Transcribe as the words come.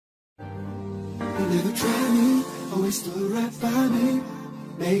You never try me, always stood right by me.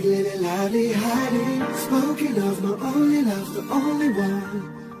 Make living lively, hiding. Spoken of my only love, the only one.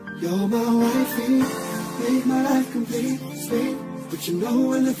 You're my wifey, make my life complete, sweet. But you know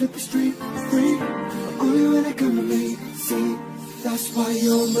when I flip the street, free. Only when I come to me, see. That's why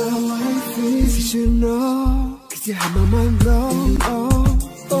you're my wifey. You should know, cause you have my mind blown.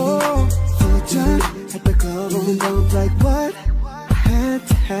 Oh, full of time at the club, on dump like what? I had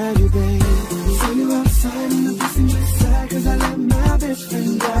to have you, babe. Saw you outside in the passenger side, cause I let my best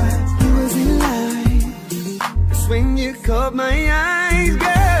friend die. You was in line, that's when you caught my eyes,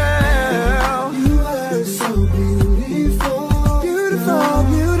 girl. You were so beautiful, beautiful,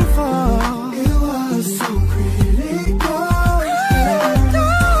 beautiful. You were so critical.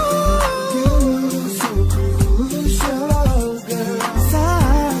 You were so crucial, girl.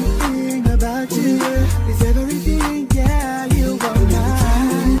 Something about you is everything, yeah. You are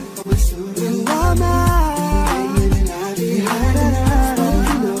mine, you are mine.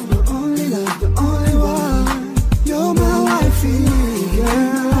 Spoken of my only love, the only one. You're my wifey,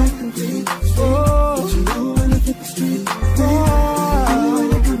 girl. Oh, but you know when I hit the street, oh, when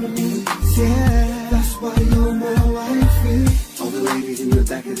they come to me, yeah. That's why you're my wifey. All the ladies in the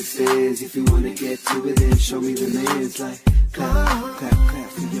back of the stairs, if you wanna get to it, then show me the man's like clap, clap, clap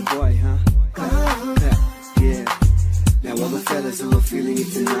for your boy, huh? Clap, clap, yeah. Now all the fellas who are feeling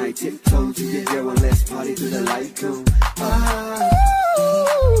it tonight, tiptoe to your girl and let's party till the light come.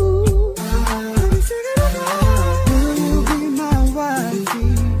 Will you be my wifey?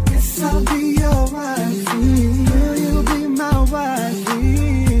 Yes, I'll be your wifey. Will you be my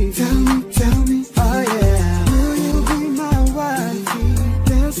wifey? Tell me, oh yeah. Will you be my wifey?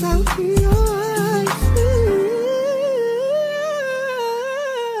 Yes, I'll be your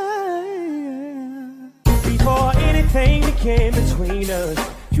wifey. Before anything became between us,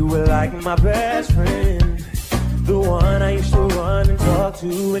 you were like my best friend. The one I used to run and talk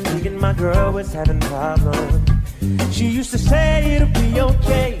to when me and my girl was having problems. She used to say it'll be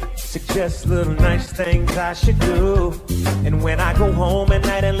okay, suggest little nice things I should do. And when I go home at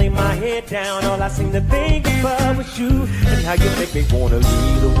night and lay my head down, all I seem to think about was you. And how you make me wanna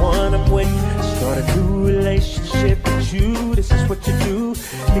be the one I'm with. Start a new relationship with you, this is what you do.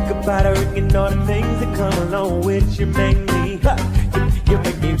 Think about her and all the things that come along with you. Make me, you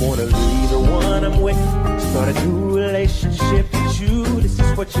make me wanna be the one I'm with. Start a new relationship with you, this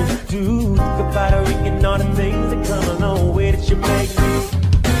is what you do. Think about her and all the things that come along with it. You make me.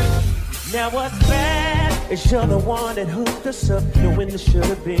 Now what's bad is you're the one that hooked us up, knowing it should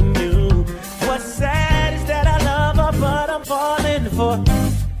have been you. What's sad is that I love her, but I'm falling for.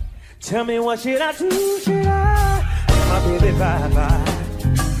 Tell me what should I do? Should I let my baby bye-bye?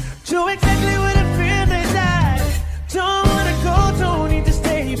 Do exactly what I feel inside. Don't wanna go, don't need to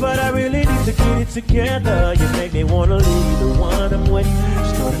stay, but I really need to get it together. You make me wanna leave the one I'm with.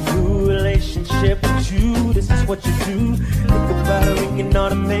 Start a new relationship with you, this is what you do. Think about her and all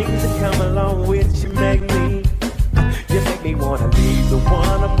the things that come along with you. Make me wanna leave the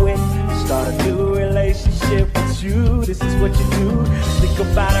one I'm with. Start a new relationship with you, this is what you do. Think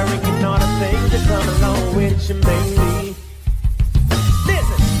about her and all the things that come along with you. Make me.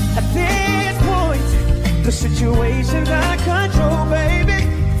 Listen, at this point, the situation's out of control, baby.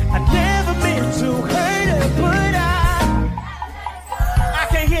 I never meant to hurt her, but I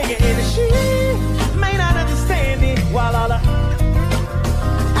can't hear you in the shit. May not understand it while all I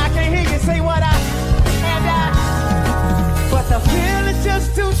can't hear you say what but the feeling's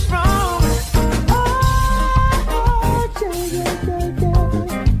just too strong. Oh, yeah.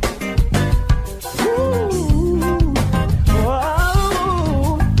 Ooh.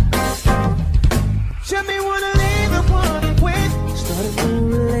 Oh. Tell me wanna leave the one with. Start a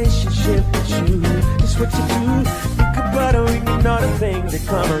new relationship with you. That's what you do. Think about her and all the things that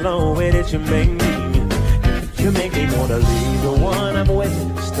come along with it. You make me wanna leave the one I'm with.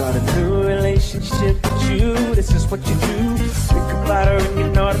 Start a new relationship with you. This is what you do. Think about her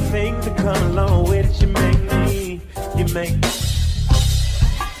and all the things that come along with it. You make me.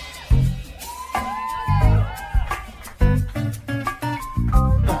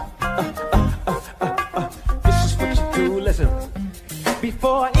 This is what you do. Listen.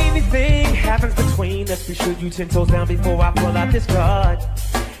 Before anything happens between us, be sure you 10 toes down before I pull out this card.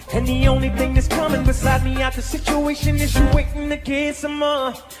 And the only thing that's coming beside me out the situation is you waiting to get some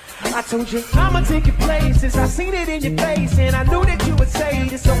more. I told you I'ma take your places. I seen it in your face and I knew that you would say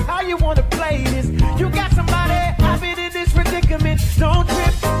this. So how you wanna play this? You got somebody, I've been in this predicament. Don't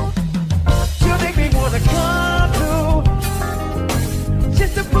trip. You make me wanna come through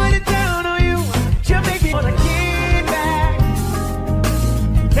just to put it down on you. You make me wanna get back.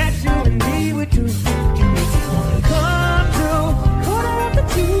 That you and me would do.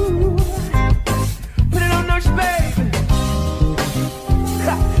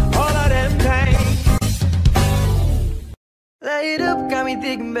 Got me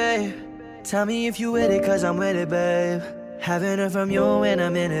thinking, babe. Tell me if you with it, cause I'm with it, babe. Haven't heard from you when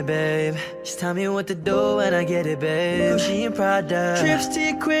I'm in it, babe. Just tell me what to do when I get it, babe. Gucci and Prada. Trips to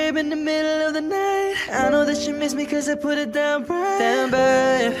your crib in the middle of the night. I know that you miss me cause I put it down bright. Damn,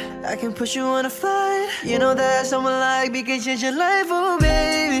 babe, I can push you on a flight. You know that someone like me can change your life, oh,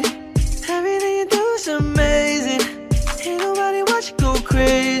 baby. Everything you do is amazing. Ain't nobody watch you go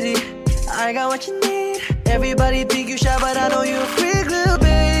crazy. I got what you need. Everybody think you shy, but I know you're a freak, little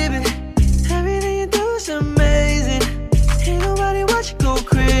baby. Everything you do is amazing. Ain't nobody watch you go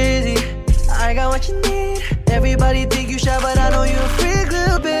crazy. I got what you need. Everybody think you shy, but I know you're a freak,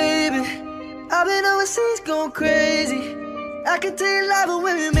 little baby. I've been overseas going crazy. I can tell you live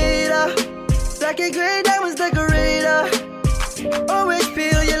when we made up. Black and gray diamonds decorator. Orange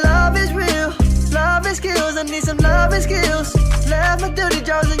peel, your love is real. Love and skills, I need some love and skills. Left my dirty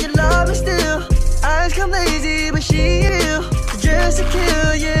jaws and your love is still. Eyes come lazy, but she real. Dress to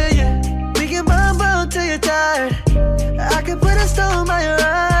kill, yeah, yeah. We can bump till you're tired. I can put a stone by your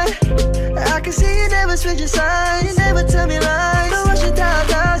eye. I can see you never switch your sides. You never tell me lies. Don't wash your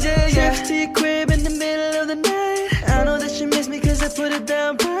towels, yeah, yeah. Trips to your crib in the middle of the night. I know that you miss me cause I put it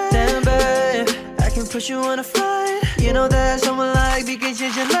down bright. Damn, babe, I can push you on a flight. You know that someone like me can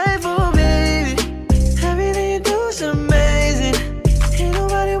change your life, oh, baby. Everything you do is amazing. Ain't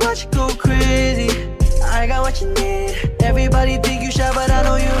nobody watch you go crazy. I got what you need. Everybody think you shy, but I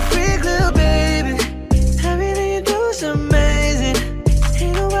know you're a freak, little baby. Everything you do is amazing.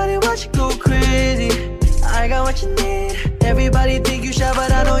 Ain't nobody watch you go crazy. I got what you need. Everybody think you shy,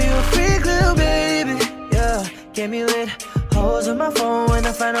 but I know you're a freak, little baby. Yeah, get me lit. Hoes on my phone when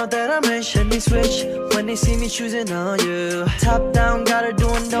I find out that I'm rich. Let me switch when they see me choosing on you. Top down, got her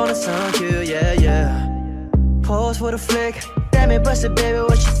doing donuts on you, yeah, yeah. Pose for the flick. Damn it, busted, baby,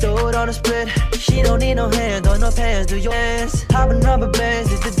 what you throw it on a split. She don't need no hands, or no pants, do your hands. Hopping rubber bands,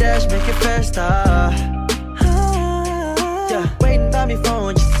 hit the dash, make it faster. Yeah, waiting by me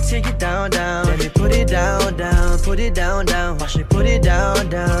phone just to take it down, down. Let me put it down, down, put it down, down. Watch me put it down,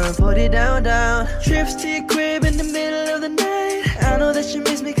 down, put it down, down. Trips to your crib in the middle of the night. I know that you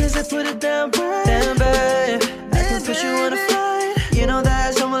miss me cause I put it down bright. Damn, babe, I can push you on a flight. You know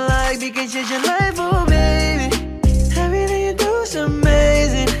that someone like me can change your life, oh, baby. Everything you do is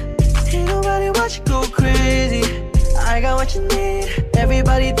amazing. Ain't nobody watch you go crazy. I got what you need.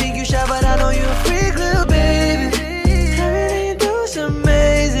 Everybody think you shy, but I know you're a freak, little baby. Everything you do is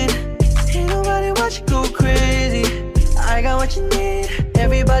amazing. Ain't nobody watch you go crazy. I got what you need.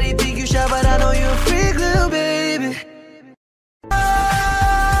 Everybody think you shy, but I know you're a freak, little baby.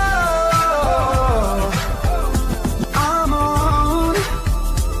 I'm on.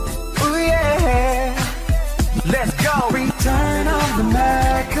 Oh yeah. Let's go. Return of the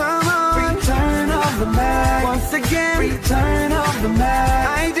Mac. Come on. Return of the Mac. Once again. Return of the Mac.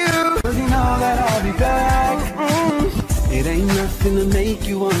 I do. Cause you know that I'll be back. It ain't nothing to make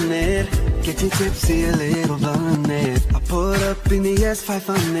you want it. Get you tipsy, a little blunted. I pulled up in the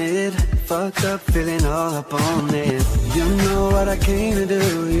S500. Fucked up, feeling all up on it. You know what I came to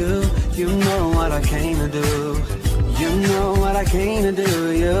do, you know what I came to do. You know what I came to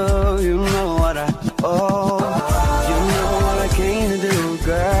do, you know what I, oh. You know what I came to do,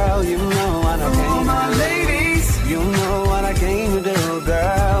 girl, you know what I came to do. All my ladies, you know what I came to do,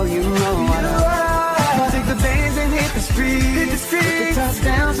 girl, you know what I. Take the bands and hit the street, put the tops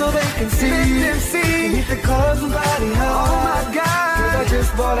down so they can see. Let them see. Hit the clubs and body high. Oh my God, cause I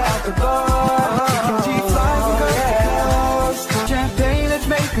just bought out the bar. G5 and girls to close. Champagne, let's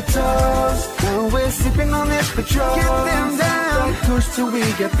make a toast. Now we're sipping on this Patron. Get them down, push till we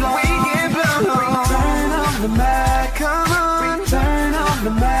get blown. We get blown. Return of the Mac, come on. Return of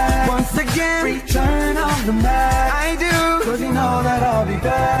the Mac. Once again, return of the Mac. I do, cause you know that I'll be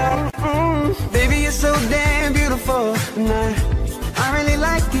back. Baby, you're so damn beautiful tonight. I really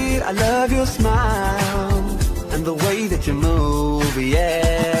like it, I love your smile and the way that you move,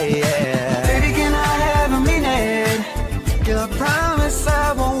 yeah, yeah. Baby, can I have a minute? Girl, I promise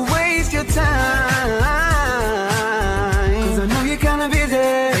I won't waste your time. Cause I know you're kinda busy.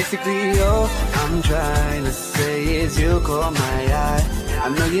 Basically, all I'm trying to say is you caught my eye. I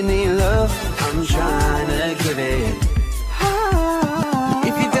know you need love, I'm trying to give it.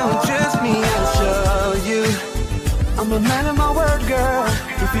 If you don't trust me, I'll show you. I'm a man of my word, girl.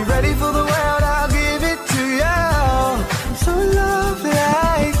 If you're ready for the world, I'll give it to you. I'm so in love,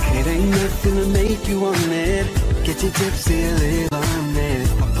 like it ain't nothing to make you want it. Get your tipsy, live on it.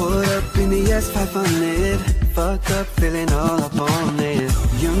 I pulled up in the S500. Fucked up, feeling all up on it.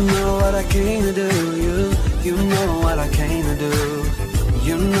 You know what I came to do, you know what I came to do.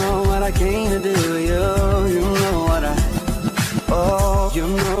 You know what I came to do, you know what I. Oh, you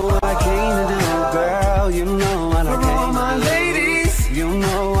know what I came to do, girl. You know what I came to do. For all my ladies, you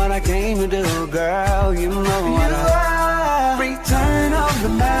know what I came to do, girl. You know what I. Return of the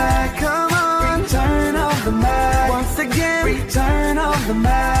Mac, come on. Return of the Mac, once again. Return of the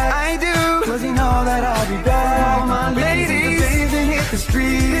Mac, I do, 'cause you know that I'll be back. For all my ladies, they hit the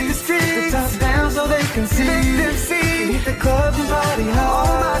street, the top down so they can see. Let them see. Hit the clubs and party hard.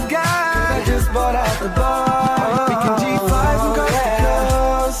 Oh my God, 'cause I just bought out the bar. We can G5 and coast to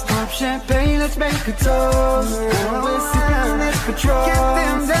coast. Pop champagne, let's make a toast. We're sipping this Patrol. Get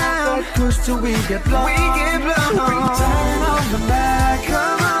them down. Push till we get blown. We get blown. Return of the Mac,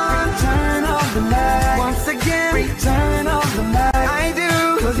 come on. Return of the Mac, once again. Return of the Mac, I do,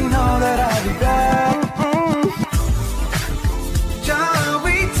 'cause you know that I'll be back.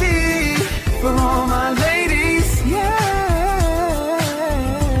 Johnny T, for all my ladies, yeah.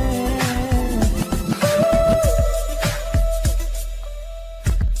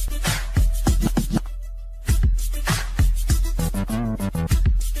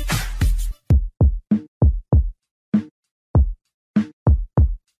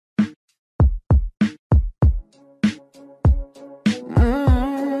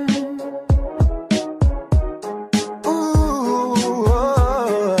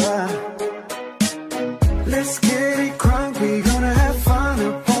 Let's get it crunk, we gonna have fun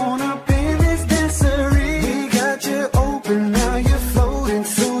up in this dancery. We got you open, now you're floating,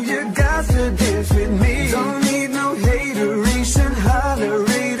 so you got to dance with me. Don't need no hateration,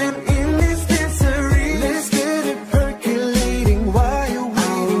 hollerating in this dancery. Let's get it percolating while you're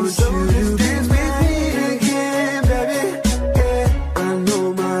waiting, so just dance with me again, baby. Yeah, I know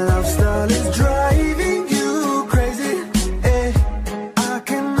my lifestyle is driving you crazy. Yeah, I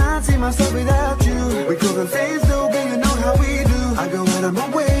cannot see myself without you. We go the face though, baby, you know how we do. I go out of my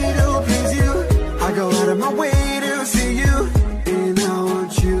way to please you. I go out of my way to see you. And I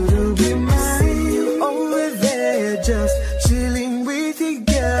want you to be mine. Over there, just chilling with your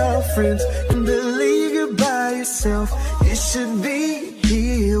girlfriends. And believe you're by yourself. You should be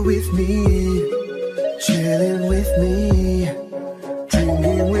here with me. Chilling with me.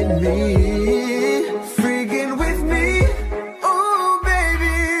 Drinking with me. Freaking with me.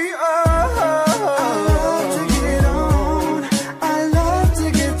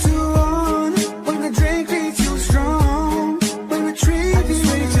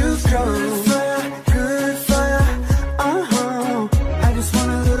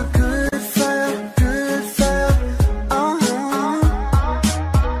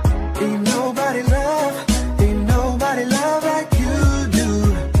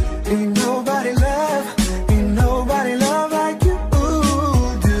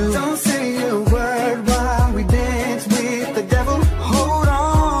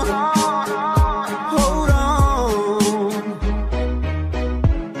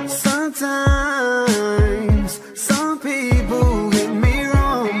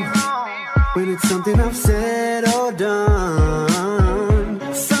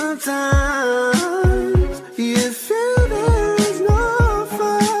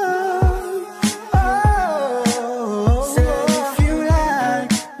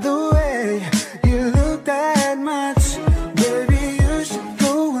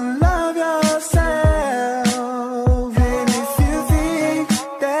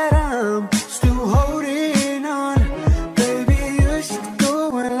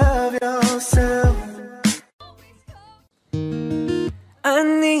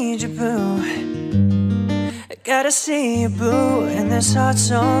 Gotta see you, boo. And there's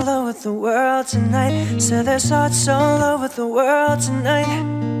hearts all over the world tonight. So there's hearts all over the world tonight.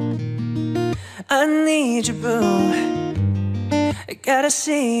 I need you, boo. I gotta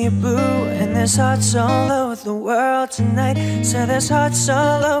see you, boo. And there's hearts all over the world tonight. So there's hearts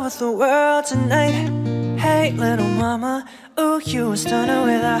all over the world tonight. Hey, little mama, ooh, you a stunner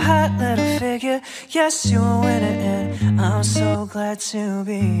with a hot little figure. Yes, you're a winner and I'm so glad to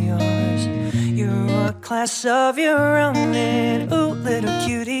be yours. You're a class of your own and ooh, little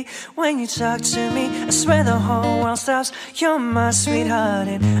cutie, when you talk to me, I swear the whole world stops. You're my sweetheart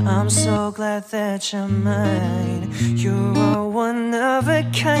and I'm so glad that you're mine. You're a one of a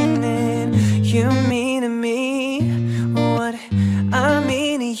kind and you mean to me what I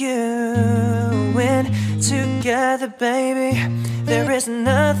mean to you. When together, baby, there is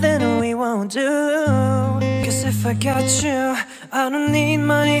nothing we won't do. Cause if I got you, I don't need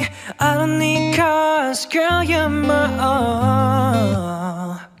money, I don't need cars. Girl, you're my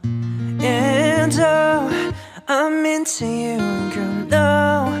all. And oh, I'm into you, girl,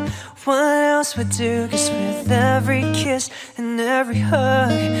 no one else would do. Cause with every kiss and every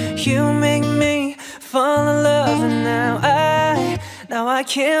hug, you make me fall in love. And now I Now I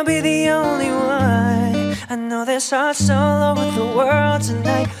can't be the only one. I know there's hearts all over the world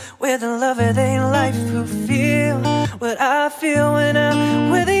tonight with a love it ain't life who feel what I feel when I'm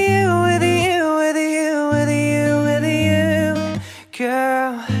with you, with you, with you, with you, with you,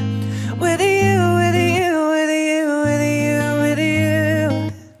 girl. With you, with you, with you, with you, with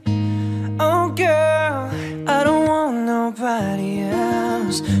you. Oh girl, I don't want nobody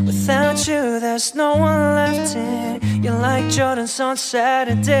else. Without you, there's no one left in. You're like Jordan's on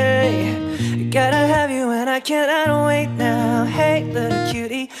Saturday. Gotta have you and I cannot wait now. Hey little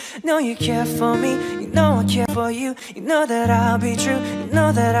cutie, know you care for me. You know I care for you. You know that I'll be true. You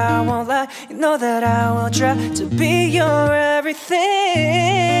know that I won't lie. You know that I will try to be your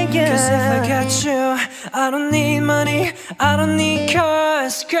everything, yeah. Cause if I got you, I don't need money, I don't need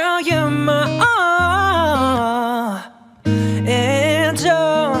cars. Girl, you're my all. And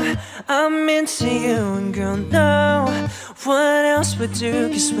oh, I'm into you, and girl, no one else would do.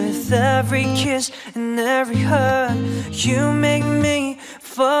 Cause with every kiss and every hug, you make me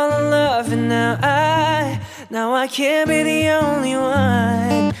fall in love. And now I can't be the only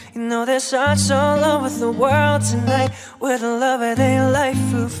one. You know there's hearts all over the world tonight with a love it ain't life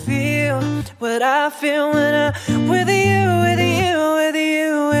who feel what I feel when I'm with you, with you, with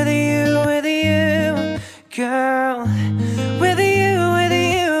you, with you, with you, girl. With you, with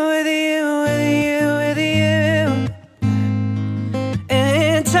you, with you, with you, with you.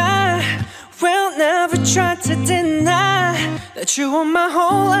 And I will never try to deny that you are my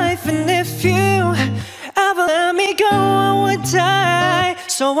whole life. And if you ever let me go, I would die.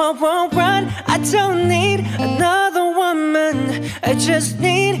 So I won't run, I don't need another woman. I just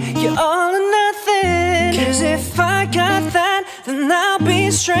need you all or nothing. Cause if I got that, then I'll be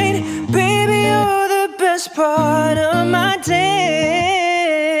straight. Baby, you're the best part of my day.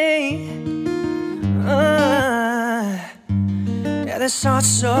 Yeah, there's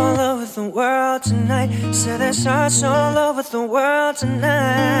hearts all over the world tonight. So there's hearts all over the world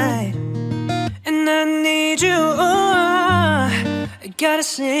tonight. And I need you, I gotta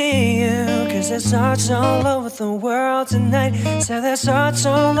see you. Cause there's hearts all over the world tonight. So there's hearts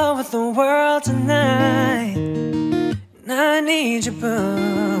all over the world tonight. And I need you,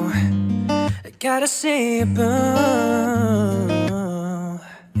 boo. I gotta see you, boo.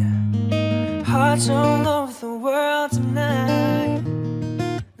 Yeah. Hearts all over the world tonight.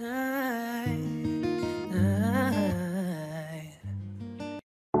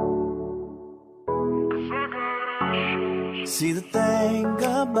 See, the thing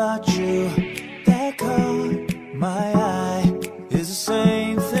about you that caught my eye is the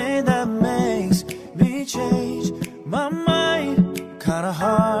same thing that makes me change my mind. Kinda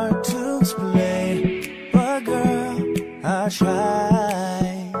hard to explain, but girl, I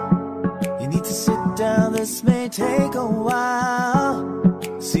try. You need to sit down, this may take a while.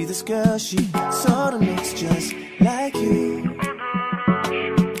 See, this girl, she sorta looks just like you.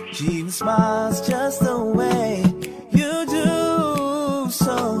 She even smiles just the way you do.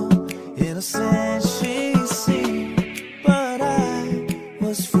 So innocent she seemed, but I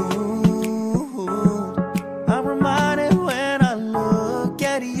was fooled. I'm reminded when I look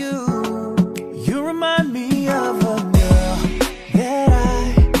at you. You remind me of a girl that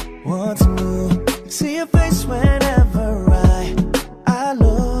I once knew. See your face whenever I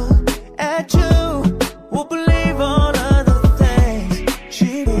look at you. Won't believe all of the things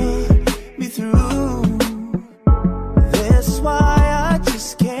she put me through. This is why I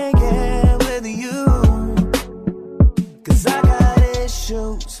just can't get with you. Cause I got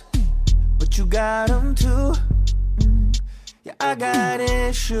issues, but you got them too. Yeah, I got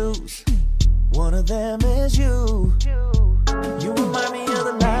issues, one of them is you. You remind me of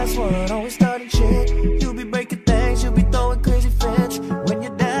the last one, always starting shit. You be breaking things, you be throwing crazy fits. When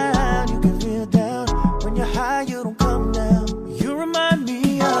you're down, you get real down. When you're high, you don't come down. You remind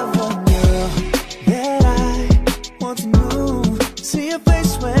me of a girl that I once knew. See your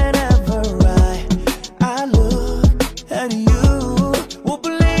face whenever I look at you. Won't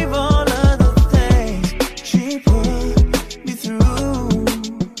believe all of the things she put me through.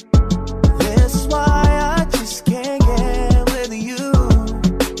 This is why I just can't get with you.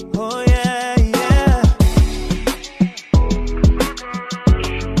 Oh yeah, yeah.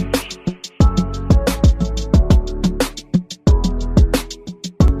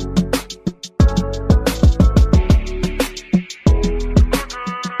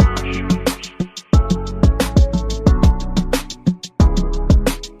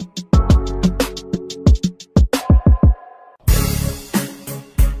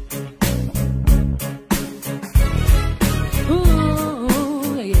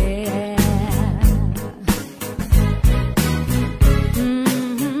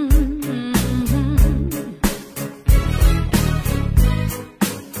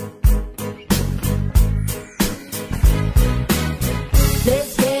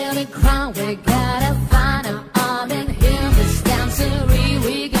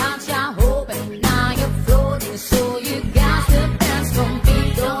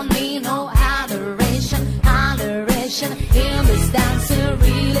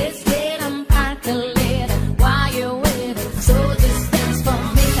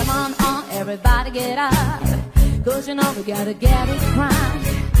 everybody get up, 'cause you know we gotta get it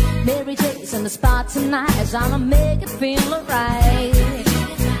right. Mary J's in the spot tonight, I'ma make it feel alright.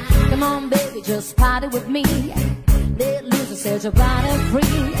 Come on baby, just party with me. Let loose and set your body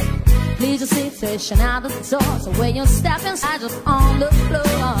free. Please just sit station out the door, so when you step inside, just on the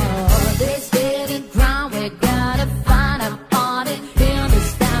floor. This getting ground, we gotta find a party in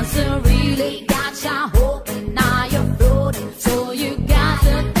this dance. Really got you hoping now you're floating, so you got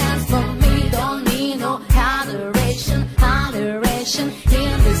to dance for me. Don't need no adoration, adoration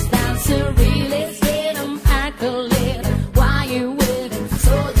in this dance. Really get them accolade while you waiting,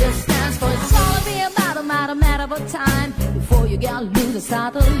 so just dance for it's all be about a matter of time. Before you get loose and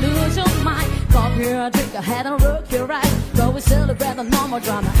start to lose your mind, come here and drink a head and work your right. Go we celebrate the normal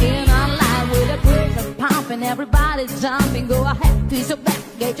drama in our life with a break and pumping, everybody jumping. Go ahead, please your back,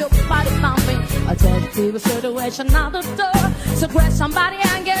 get your body pumping. I tell you people situation out the door, so grab somebody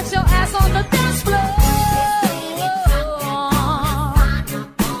and get your ass on the dance floor.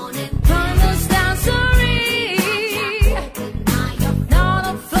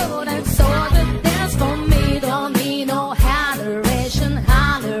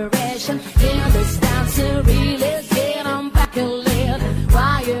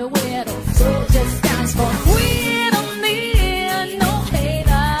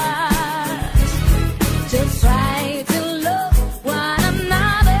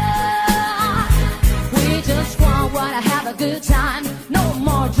 Good time, no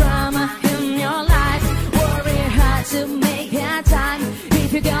more drama in your life. Worry hard to make that time.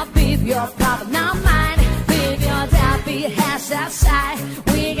 If you got beef, your problem not mine. If you're happy, hands outside.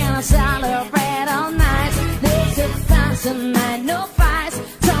 We gonna celebrate all night. There's a dance tonight, no fights.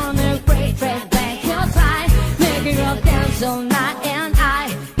 Turn the great red back your time. Making your dance all night, and I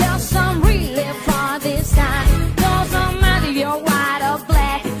got some relief for this time. Doesn't no matter if you're white or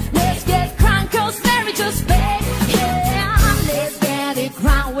black. Let's get crunk, 'cause Mary just back.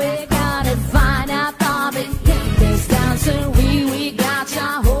 Crown, we gotta find out of it. In this dancery, we got you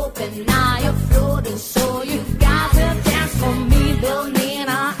hoping now you're floating, so you got to dance for me. Don't need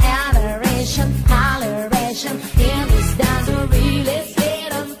our adoration, toleration. In this dancery, let's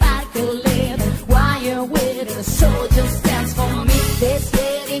get them back to live while you're waiting, so just dance for me. Let's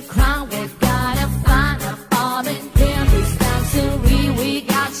get it crown, we gotta find out of it. In this dancery, we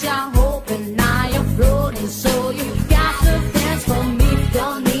got you hoping now you're floating, so you got to dance for me.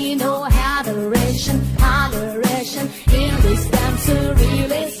 Don't need no adoration, toleration. In this dancery,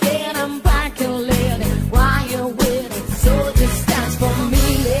 let's get them back and living while you're waiting, so just dance for me.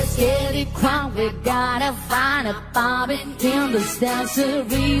 Let's get it crowned, we gotta find a bobbin. In this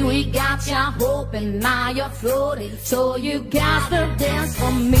dancery, we got you hoping now you're floating, so you got to dance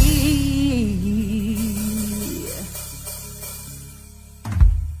for me.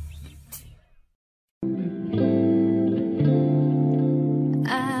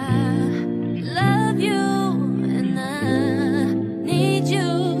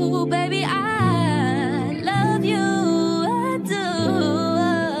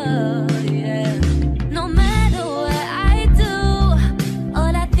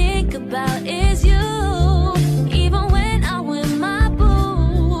 Even when I'm with my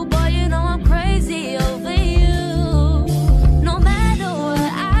boo, boy, you know I'm crazy.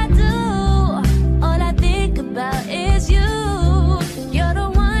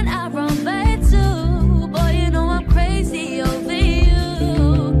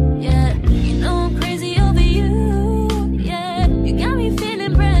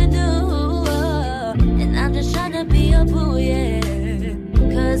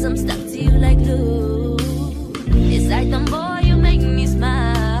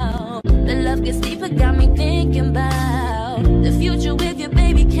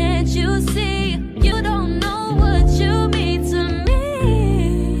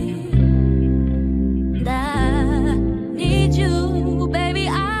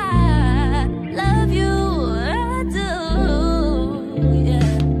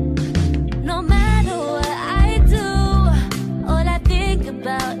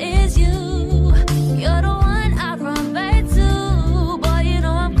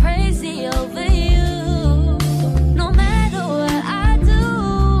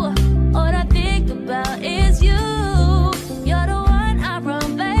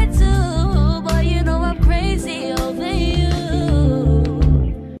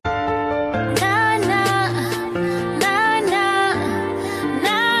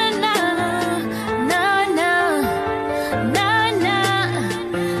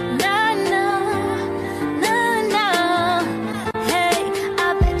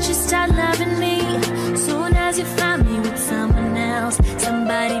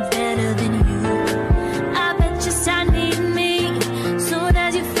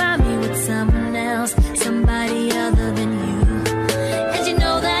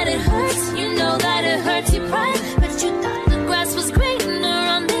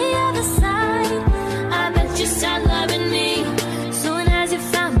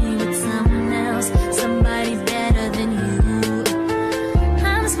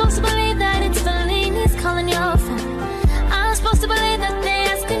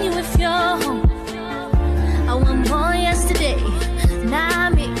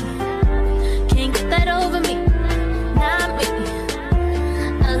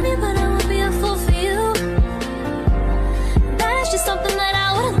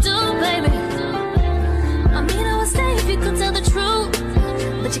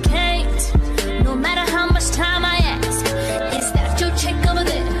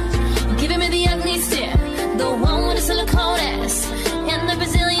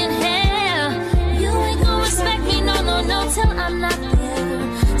 not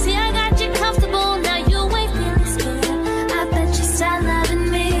there. See, I got you comfortable, now you ain't feeling scared. I bet you start loving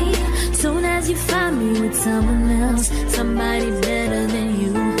me soon as you find me with someone else, somebody better than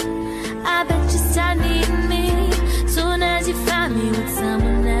you. I bet you start needing me soon as you find me with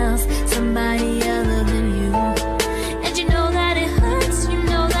someone else, somebody other than you. And you know that it hurts, you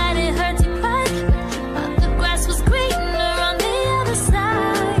know that it hurts you right, but the grass was greener on the other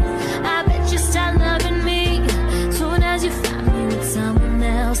side. I bet you start loving me soon as you find me with someone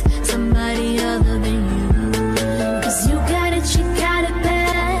else, somebody other than you. Cause you got it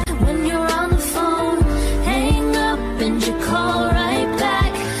bad when you're on the phone, hang up and you call right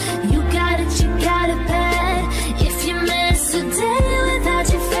back. You got it bad if you miss a day without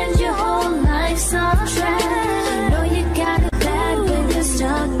your friends, your whole life's on track. Know you got it bad when you're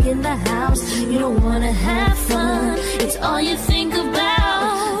stuck in the house, you don't wanna have fun, it's all you think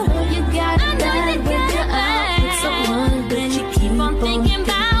about. Know you got it bad when you're out with someone, but you keep on thinking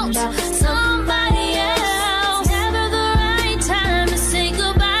about somebody else. Never the right time to say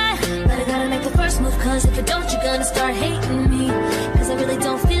goodbye, but I gotta make the first move, cause if I don't, you're gonna start hating me. Cause I really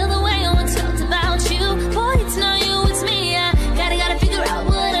don't feel the way I once felt about you. Boy, it's not you, it's me. I gotta figure out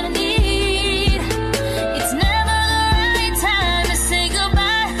what I need. It's never the right time to say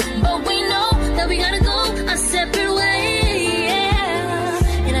goodbye, but we know that we gotta go our separate ways.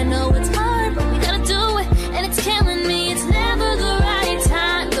 Yeah. And I know it's hard, but we gotta do it, and it's killing me. It's never the right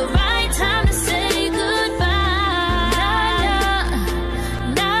time to say goodbye.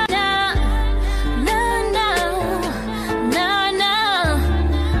 Nah, nah, nah, nah, nah, nah,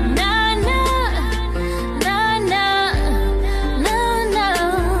 nah, nah, nah, nah, nah, nah.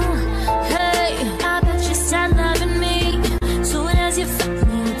 Hey, I bet you start loving me soon as you find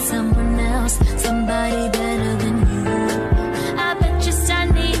me with someone else, somebody better than you. I bet you start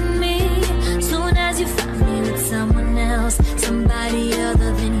needing me soon as you find me with someone else, somebody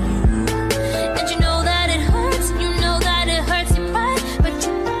other than you. And you know that it hurts, you know that it hurts you right, but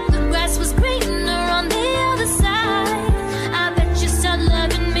the grass was greener on the other side. I bet you start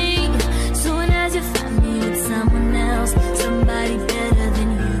loving me soon as you find me with someone else, somebody better than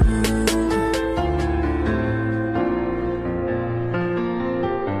you.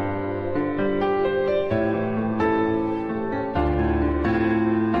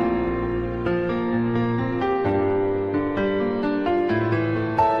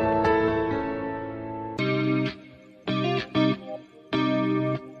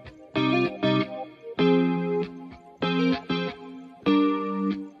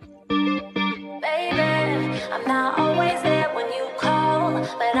 Baby, I'm not always there when you call,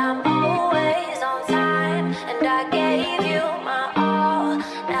 but I'm always on time, and I gave you my all.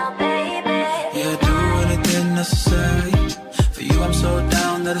 Now, baby, Yeah, do anything necessary. For you, I'm so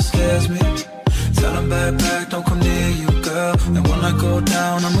down that it scares me. Tell them back, don't come near you, girl. And when I go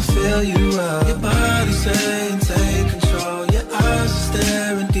down, I'ma fill you up. Your body saying, take control. Your eyes are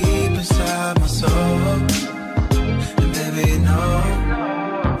staring deep inside my soul. And baby, you know,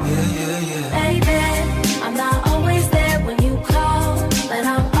 yeah. baby, I'm not always there when you call, but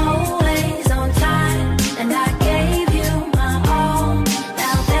I'm always on time, and I gave you my all.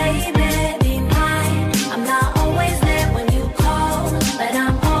 Now, baby, be mine. I'm not always there when you call, but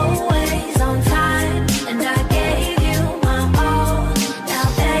I'm always on time, and I gave you my all. Now,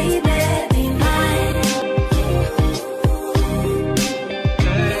 baby, be mine.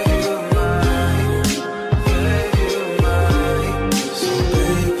 So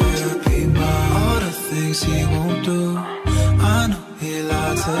baby, be mine. All the things he won't do, I know he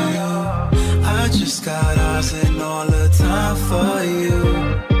lied to you. I just got eyes and all the time for you.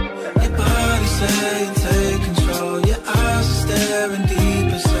 Your body saying, take control. Your eyes are staring deep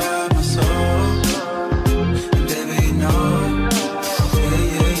inside my soul. And baby, you know,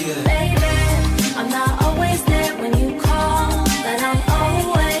 yeah. Baby, I'm not always there when you call, but I'm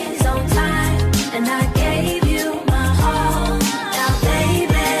always on time, and I gave you my all. Now,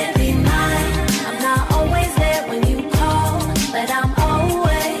 baby, be mine. I'm not always there when you call, but I'm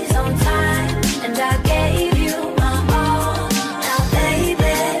always on time, and I gave you my all. Now,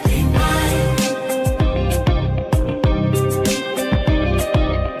 baby, be mine.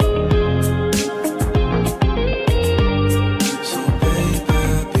 So baby,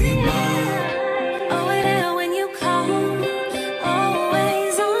 be mine. Always there when you call,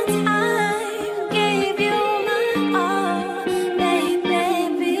 always on time, gave you my all. Baby,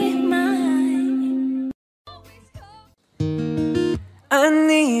 be mine. I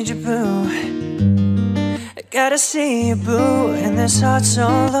need you, boo. I gotta see you, boo. And there's hearts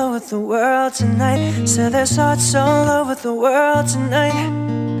all over the world tonight. So there's hearts all over the world tonight.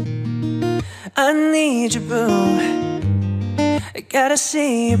 I need you, boo. I gotta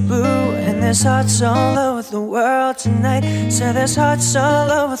see you, boo. And there's hearts all over the world tonight. So there's hearts all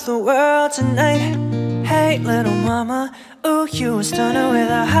over the world tonight. Hey, little mama, ooh, you a stunner with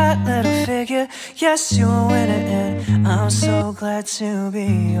a hot little figure. Yes, you're a winner, and I'm so glad to be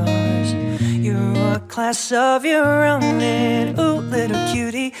yours. You're a class of your own, and ooh, little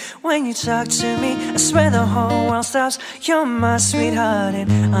cutie, when you talk to me, I swear the whole world stops. You're my sweetheart,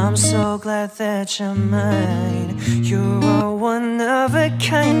 and I'm so glad that you're mine. You're a one of a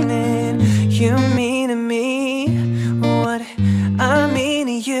kind, and you mean to me what I mean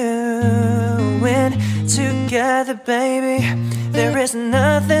to you. When together, baby, there is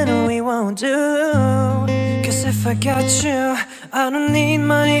nothing we won't do. Cause if I got you, I don't need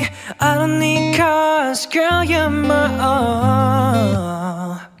money, I don't need cars. Girl, you're my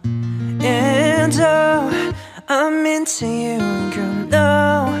all. And oh, I'm into you, girl,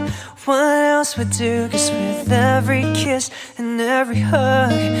 no one else would do. Cause with every kiss and every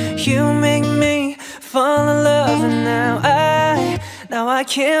hug, you make me fall in love. And now I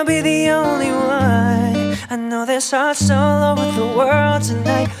can't be the only one. I know there's hearts all over the world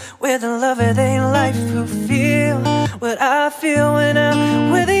tonight with a lover they like who feel what I feel when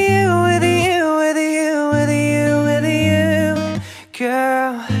I'm with you, with you, with you, with you, with you,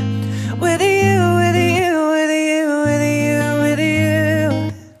 girl. With you, with you, with you, with you, with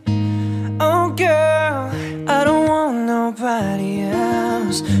you. Oh girl, I don't want nobody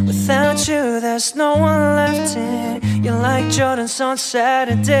else. Without you, there's no one left in. You're like Jordans on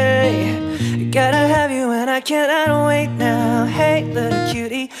Saturday. I gotta have you and I cannot wait now. Hey, little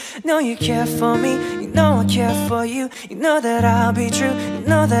cutie, know you care for me. You know I care for you. You know that I'll be true. You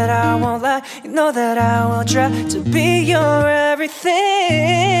know that I won't lie. You know that I will try to be your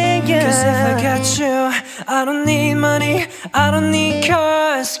everything, yeah. Cause if I got you, I don't need money, I don't need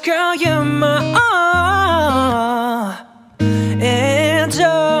cars. Girl, you're my all. And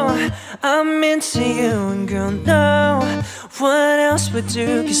oh, I'm into you, and girl, no one else would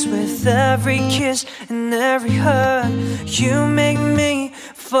do. Cause with every kiss and every hug, you make me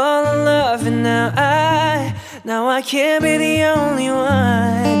fall in love. And now I can't be the only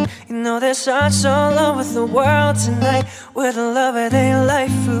one. You know there's hearts all over the world tonight with a lover they like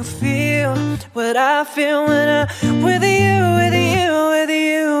who feel what I feel when I'm with you, with you, with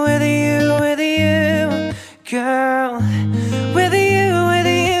you, with you, with you, girl. With you, with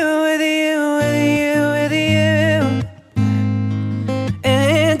you, with you, with you, with you.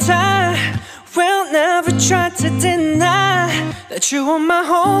 And I will never try to deny that you are my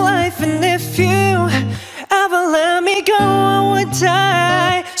whole life. And if you ever let me go, I would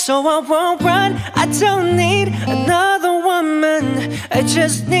die. So I won't run, I don't need another woman. I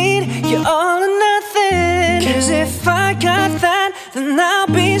just need you all or nothing. Cause if I got that, then I'll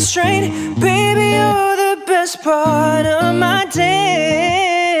be straight. Baby, you're the best part of my day.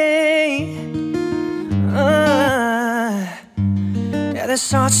 Yeah,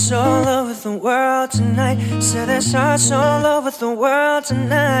 there's hearts all over the world tonight. So there's hearts all over the world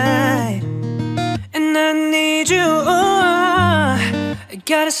tonight. And I need you, I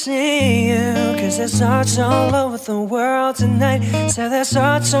gotta see you. Cause there's hearts all over the world tonight. So there's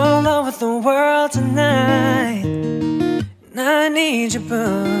hearts all over the world tonight. And I need you,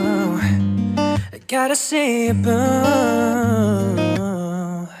 boo, I gotta see you, boo,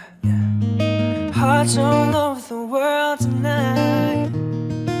 yeah. Hearts all over the world tonight.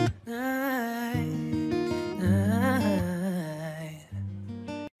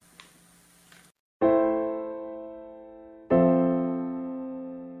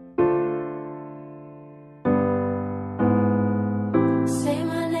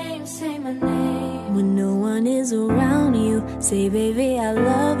 Around you, say baby I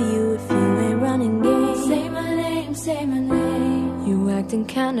love you. If you ain't running game, say my name, say my name. You acting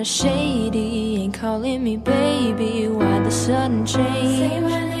kinda shady, ain't calling me baby. Why the sudden change? Say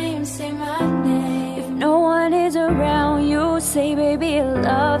my name, say my name. If no one is around you, say baby I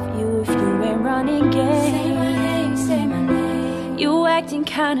love you. If you ain't running game, say my name, say my name. You acting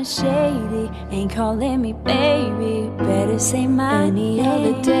kinda shady, ain't calling me baby. Better say my name. Any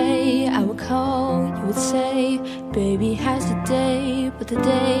other day I would call, you would say baby, how's the day? But the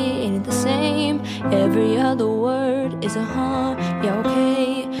day ain't the same. Every other word is a huh, yeah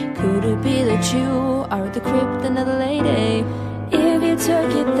okay. Could it be that you are at the crib with another lady? If you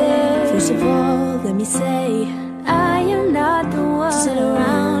took it there, first of all let me say I am not the one to sit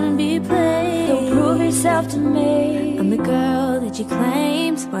around and be played. Don't prove yourself to me, I'm the girl that you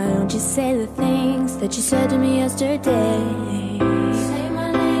claimed. Why don't you say the things that you said to me yesterday? Say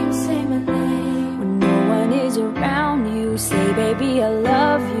my name, say my name. When no one is around you, say baby I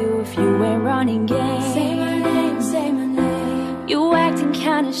love you. If you ain't running game, say my name, say my name.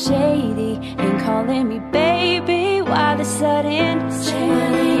 kinda shady. Ain't calling me baby, why the sudden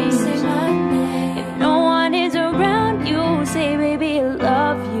change? Say my name. If no one is around you, say baby I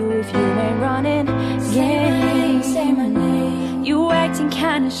love you. If you ain't running game, say my name. You acting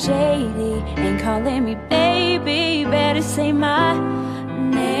kinda shady, ain't calling me baby, better say my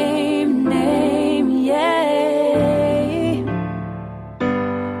name, yeah.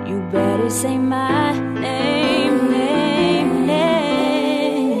 You better say my name.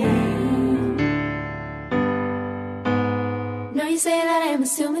 No, you say that I'm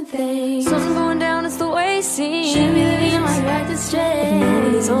assuming things. Something going down, it's the way it seems. Shouldn't be leaving like you acting strange.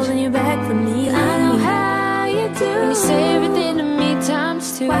 Nobody's holding you back from me. I know how you do. When you say everything to me times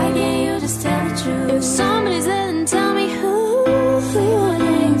two. Why can't you just tell the truth? If somebody's there, then tell me who. Say my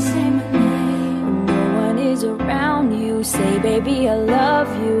name, say my name. When no one is around you, say baby I love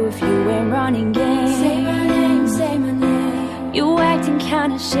you. If you ain't running game, say my name, say my name. You acting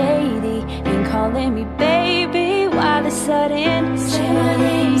kinda shady, ain't calling me baby, why the sudden say my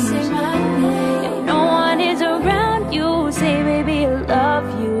name, say my name. If no one is around you, say baby I love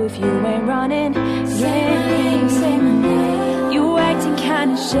you. If you ain't running game, say my name. You acting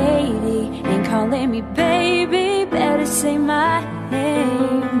kinda shady, ain't calling me baby, better say my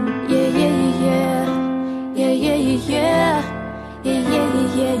name. Yeah, yeah, yeah, yeah, yeah, yeah, yeah, yeah, yeah,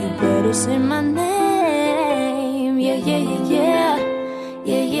 yeah, yeah. You better say my name. Yeah, yeah, yeah, yeah,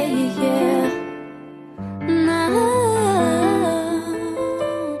 yeah, yeah, yeah, yeah. No.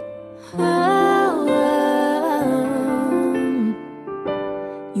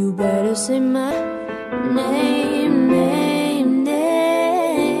 You better say my name,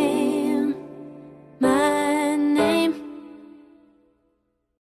 my name.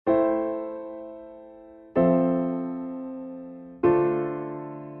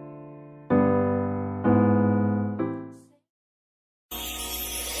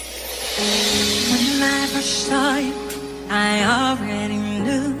 When I first saw you, I already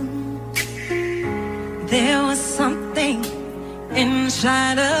knew there was something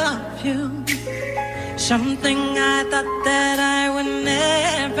inside of you, something I thought that I would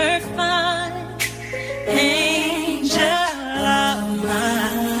never find. Angel of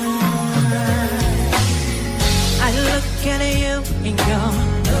mine, I look at you and you're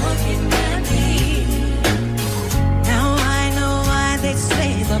looking at me. Now I know why they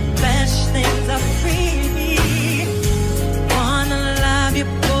say the best things are free. Wanna love you,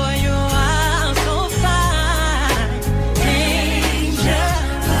 boy, you are so fine. Angel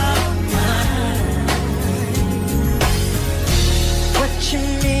of mine, what you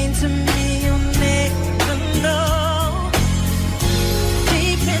mean to me, you'll never know.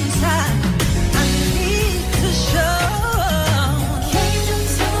 Deep inside, I need to show. Came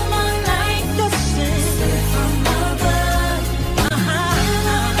into my life, listen, from above. And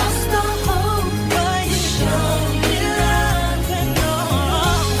I lost the hope, but you showed me love and all.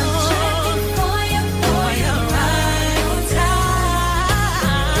 I'm checking for you, for your right on time.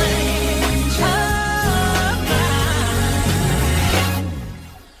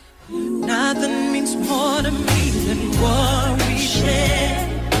 Nothing means more to me than what we share.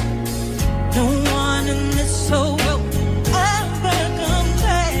 No one in this whole world ever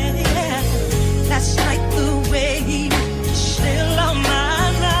compare. Yeah. That's like the way you're still on my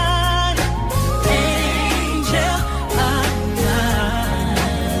mind. Angel of mine,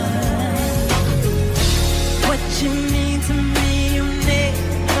 what you mean to me, you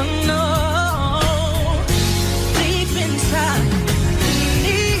never know. Deep inside, you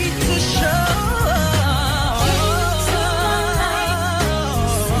need to show.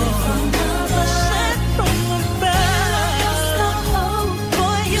 Sent from above.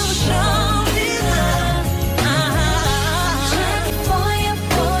 Boy, you show me love. Checking for you,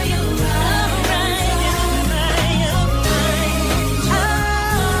 boy, you right.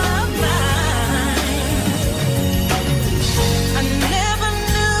 I never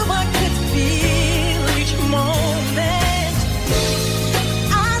knew I could feel each moment.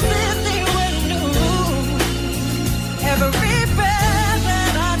 I really knew every breath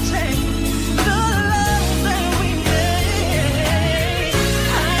that I take, the love that we made.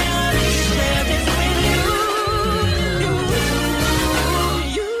 I only share this with you.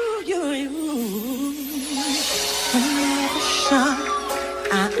 When I was young,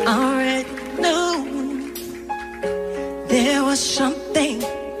 I already knew there was something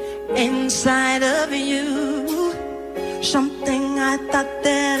inside of you, something I thought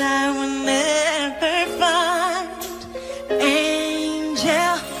that I would never find.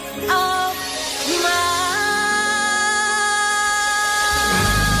 Angel of mine.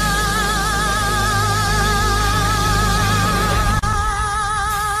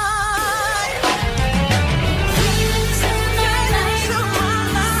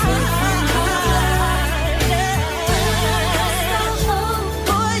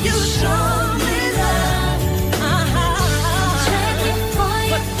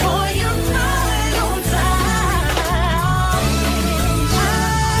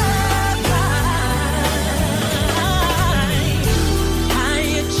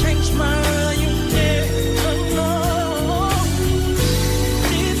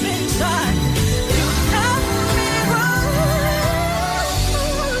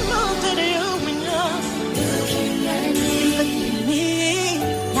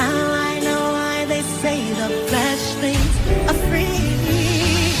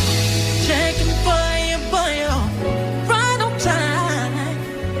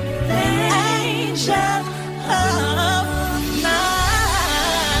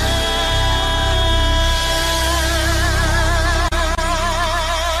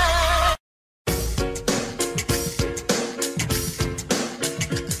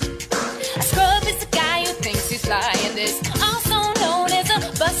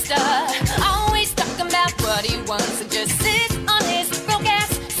 gangster, always talking about what he wants and just sits on his broke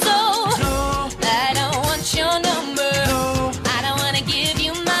ass. So I don't want your number. I don't wanna give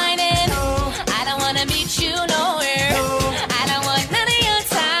you mine, and I don't wanna meet you nowhere. I don't want none of your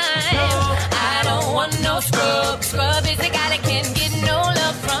time. I don't want no scrub. Scrub is the guy that can get no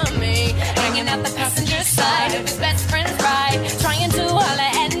love from me. Hanging out the passenger side of his best friend's ride, trying to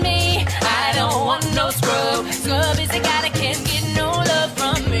holler at me. I don't want no scrub. Scrub is the guy that can get no love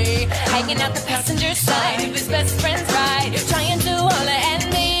from me. Hanging out the passenger side of his best friend's ride, trying to holler at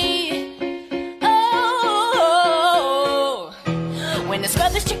me. Oh, when the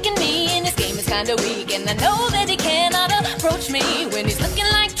scrub is tricking me and his game is kinda weak, and I know that he cannot approach me when he's looking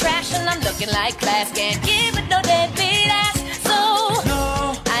like trash and I'm looking like class. Can't give it no deadbeat ass. So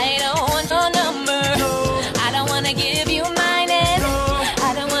I don't want your number. I don't wanna give you mine, and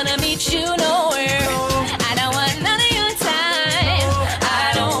I don't wanna meet you nowhere. I don't want none of your time. I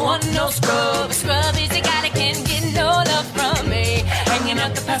don't want no scrub. Scrub is the guy that can get no love from me. Hanging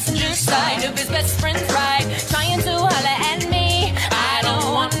out the passenger side of his best friend's ride, trying to holler at me. I don't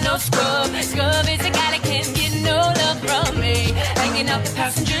want no scrub. Scrub is the guy that can get no love from me. Hanging out the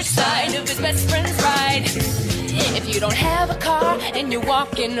passenger side of his best friend's ride. If you don't have a car and you're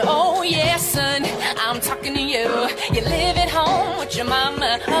walking, oh yeah, son, I'm talking to you. You live at home with your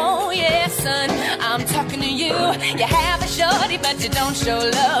mama, oh yeah, son, I'm talking to you. You have a shorty but you don't show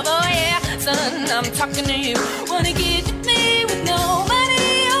love, oh yeah, son, I'm talking to you. Wanna get to me with no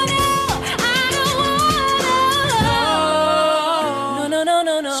money, oh no, I don't wanna. No, no, no,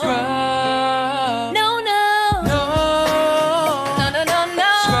 no, no. Scrub. No, no. No. No, no, no,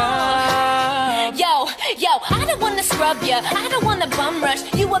 no. Scrub. Yo, I don't wanna scrub ya, I don't wanna bum rush.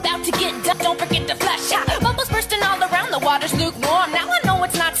 You about to get done, don't forget to flush. Bubbles bursting all around, the water's lukewarm. Now I know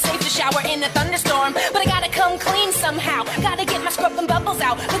it's not safe to shower in a thunderstorm, but I gotta come clean somehow. Gotta get my scrub and bubbles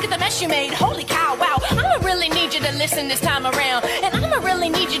out. Look at the mess you made, holy cow, wow. I'ma really need you to listen this time around, and I'ma really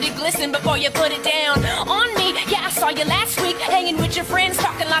need you to glisten before you put it down on me. Yeah, I saw you last week, hanging with your friends,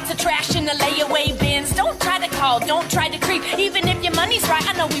 talking lots of trash in the layaway bins. Don't try to call, don't try to creep, even if your money's right,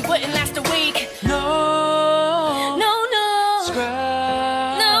 I know we wouldn't last a week. No, no, no.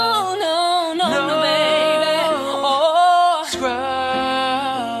 Scrub. No, no, no, no, no, baby. Oh,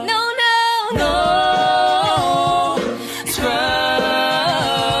 scrub. No, no, no. Scrub.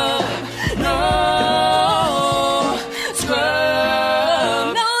 No. Scrub.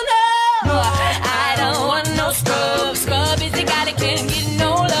 No, no. I don't want no scrub. Scrub is the guy that can get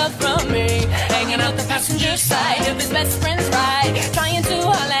no love from me. Hanging out the passenger side of his best friend's ride, trying to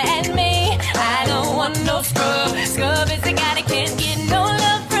holler at me. I don't want no scrub. Scrub is the guy that can't get no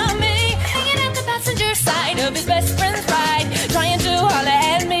love from me. Hanging out the passenger side of his best friend's ride, trying to holler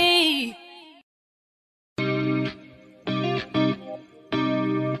at me.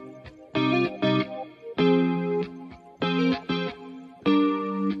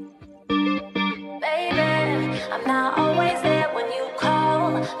 Baby, I'm not always there when you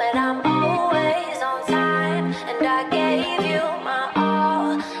call, but I'm always on time, and I gave you my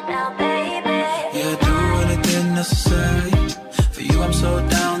all. Now, baby, Yeah, do anything necessary. For you, I'm so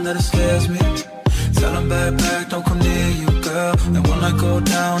down that it scares me. Tell them back, don't come near you, girl. And when I go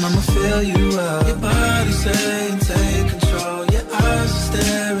down, I'ma fill you up. Your body saying take control. Your eyes are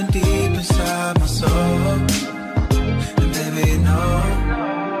staring deep inside my soul. And baby, you know,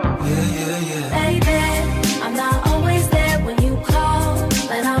 yeah. baby, I'm not always there when you call,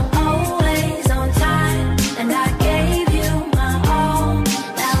 but I'm always on time, and I gave you my all.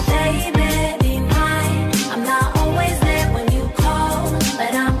 Now, baby, be mine. I'm not always there when you call,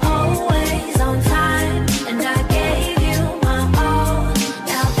 but I'm always on time, and I gave you my all.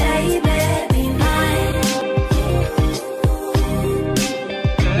 Now, baby, be mine.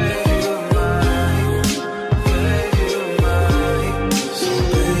 So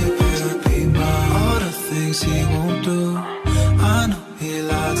baby, be mine. All the things he won't do, I know he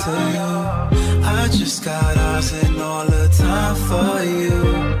lied to you. I just got eyes and all the time for you.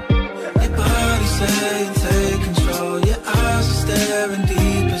 Your body saying take control. Your eyes are staring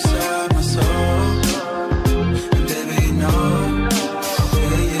deep inside my soul. And baby, you know,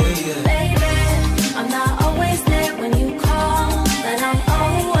 yeah. Baby, I'm not always there when you call, but I'm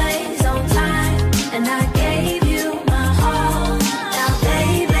always on time, and I gave you my all. Now,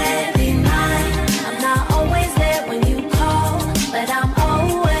 baby, be mine. I'm not always there when you call, but I'm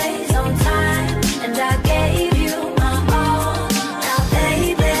always on time, and I gave you my all. Now, baby,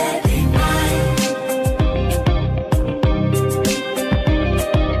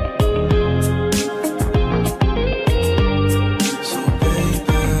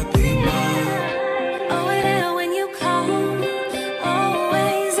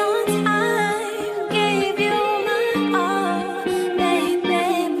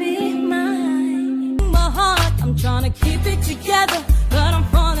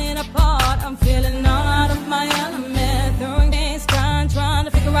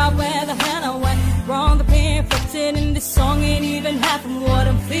 feeling half of what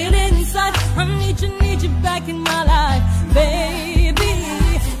I'm feeling inside. I need you back in my life, baby.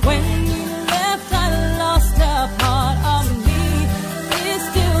 When you left, I lost a part of me. It's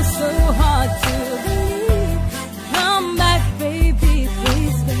still so hard to believe. Come back, baby,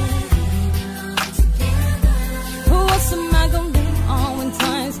 please stay. What's am I gonna lean on when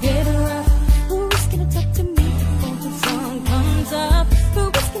times get rough? Who's gonna talk to me before the sun comes up?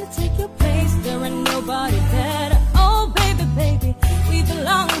 Who's gonna take your place? There ain't nobody better. Oh, baby, baby, we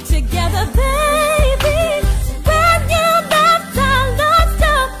belong together, baby. When you left, I lost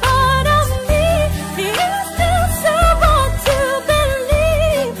a part of me. It's still so hard to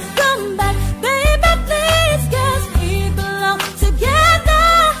believe. Come back, baby, please, 'cause we belong together.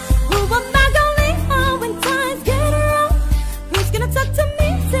 Who am I gonna lean on when times get rough? Who's gonna talk to me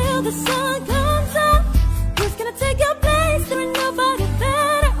till the sun comes up? Who's gonna take your place? There ain't nobody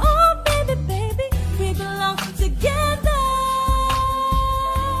better. Oh, baby, baby, we belong together.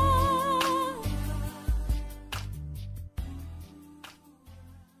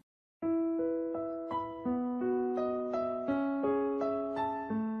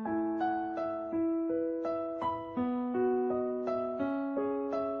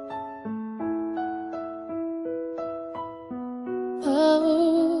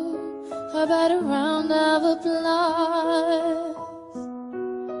 Oh, about a round of applause.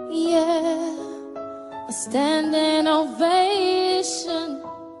 Yeah, a standing ovation.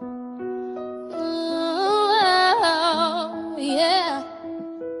 Oh, yeah,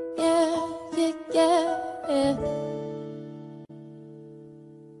 yeah, yeah, yeah.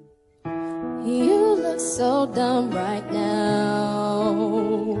 You look so dumb right now,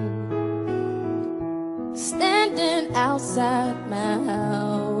 standing outside my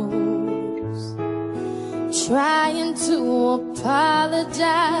house, trying to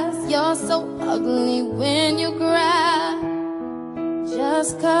apologize. You're so ugly when you cry.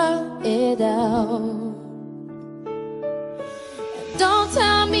 Just cut it out. Don't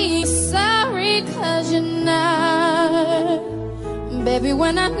tell me sorry, 'cause you're not. Baby,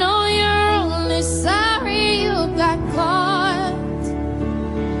 when I know you're only sorry you got caught.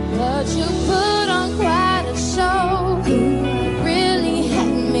 But you put on quite a show, really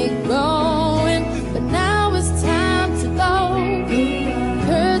had me going. But now it's time to go.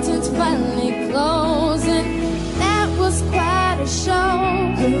 Curtains finally closing. That was quite a show,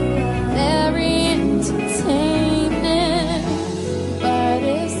 very entertaining. But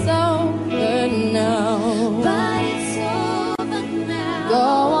it's over now. But it's over now. Go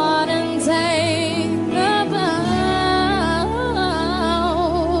on and take the bow.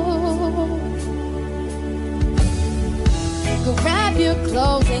 Grab your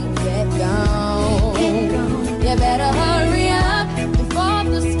clothes and get gone. You better hurry up before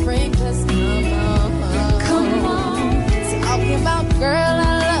the sprinklers come on. Come on. Talking about, girl,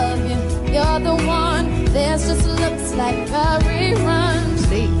 I love you. You're the one. This just looks like a rerun.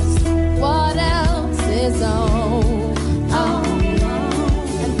 Please. What else is on? Oh.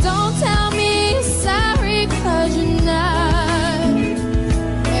 And don't tell me sorry, 'cause you're not.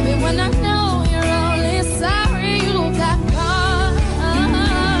 Maybe when I know you're only sorry you got caught.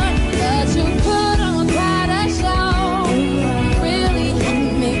 But you put on quite a show, really had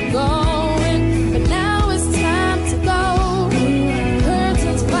me going. But now it's time to go.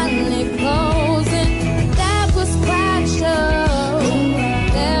 Curtains finally closing. That was quite a show,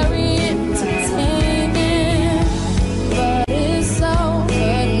 very entertaining. But it's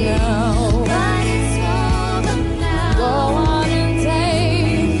over now. But it's over now. Go on and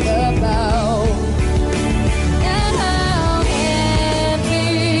take the bow. Now give me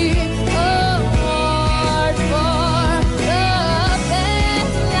a word for the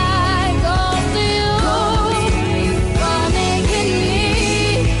things like only you, for making me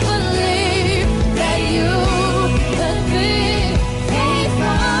believe that you could be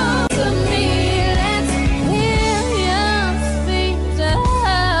faithful to me. Let's hear you speak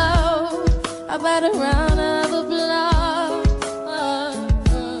out about a round of applause.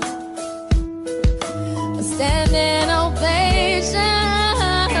 A standing ovation.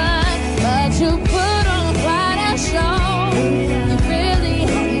 But you put on quite a show, you really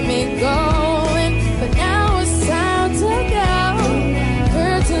had me going. But now it's time to go.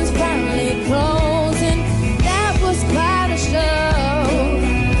 Curtains finally closing. That was quite a show,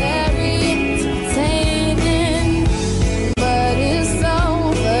 very entertaining. But it's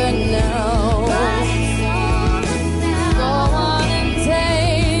over now. But it's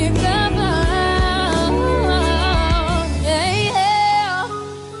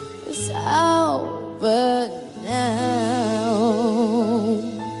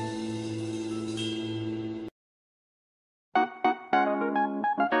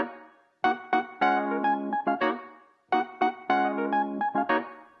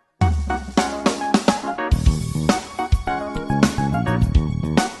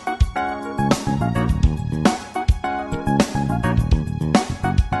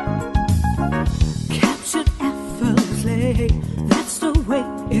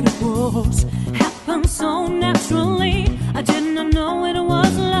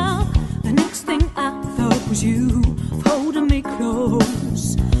was you holding me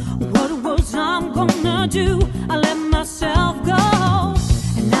close. What was I'm gonna do? I let myself go,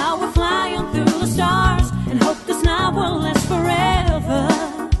 and now we're flying through the stars and hope this night will last forever.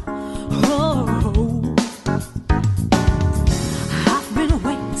 Oh, I've been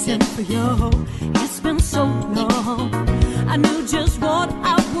waiting for you. It's been so long. I knew just what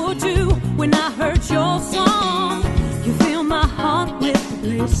I would do when I heard your song. You fill my heart with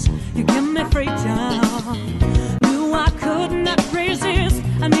bliss. You give me freedom. Knew I could not resist.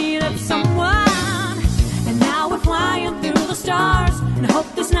 I needed someone, and now we're flying through the stars and hope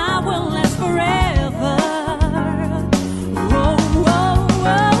this night will last forever. Oh, oh,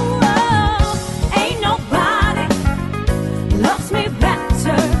 oh, oh. Ain't nobody loves me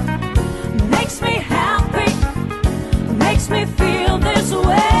better, makes me happy, makes me feel this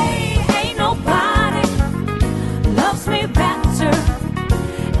way. Ain't nobody loves me better.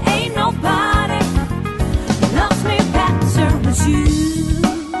 Ain't nobody loves me better but you.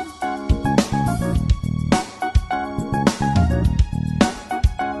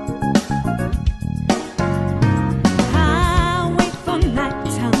 I wait for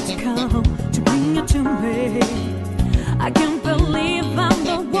nighttime to come to bring you to me. I can't believe I'm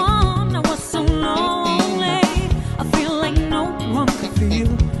the one. I was so lonely. I feel like no one can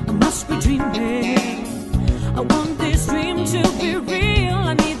feel. I must be dreaming. I want this dream to be real.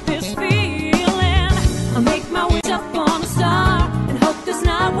 I need this feeling. I make my way up on a star and hope this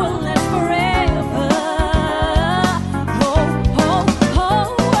night will last forever. Oh, oh, oh,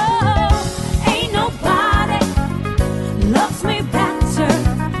 oh. Ain't nobody loves me better,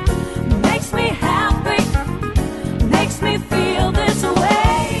 makes me happy, makes me feel this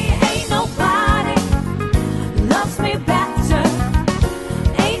way. Ain't nobody loves me better.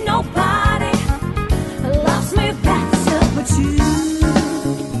 Ain't nobody loves me better but you.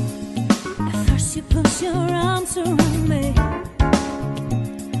 At first you put your arms around me,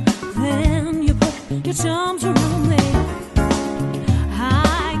 then you put your charms around me.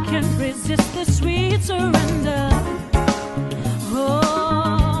 I can't resist the sweet surrender.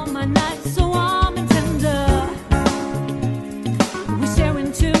 Oh, my night's so warm and tender. We stare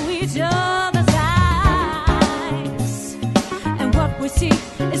into each other's eyes, and what we see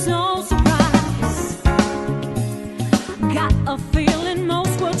is no surprise. Got a feeling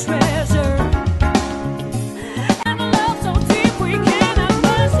most will treasure, and a love so deep we cannot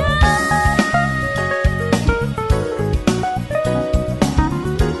measure.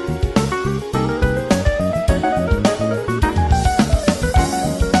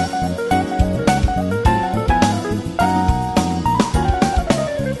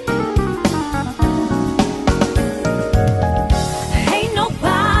 Ain't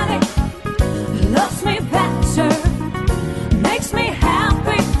nobody loves me better, makes me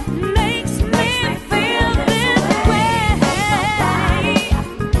happy, makes me feel this way.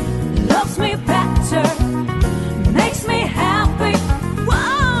 Loves me better, makes me happy.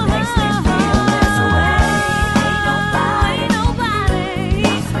 Whoa, makes me feel this way. Ain't nobody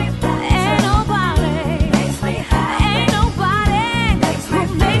loves me better. Ain't nobody makes me happy. Ain't nobody makes me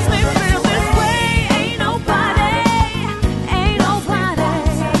feel this way. Ain't nobody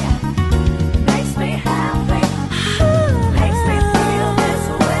makes me happy, makes me feel this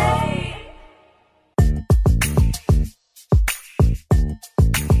way.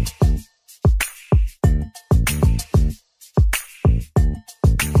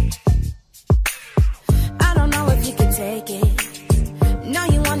 I don't know if you can take it. No,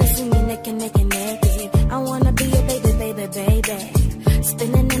 you wanna see me naked, naked, naked. I wanna be a baby, baby, baby.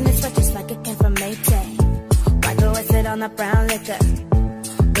 Spinning in the sweat just like it came from Maytag. Why go and sit on the brown liquor?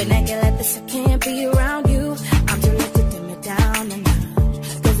 When I get like this, I can't be around you. I'm too late to dim it down a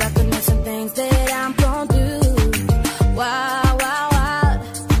notch, 'cause I could know some things that I'm gon' do. Wow, wow, wow.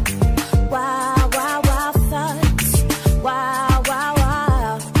 Wow, wow, wow, thoughts. Wow, wow,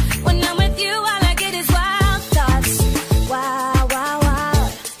 wow. When I'm with you, all I get is wild thoughts. Wow, wow, wow.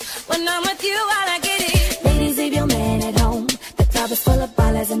 When I'm with you, all I get is. Ladies, leave your man at home. The club is full of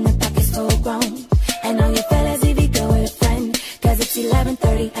ballers and the pack is full grown. And all your fellas, if you go with a friend, 'cause it's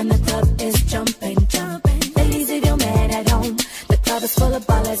 11:30 and the club is jumping, jumping. Ladies, leave your man at home. The club is full of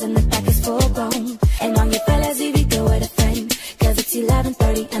ballers and the pack is full grown. And all your fellas, if you go with a friend, 'cause it's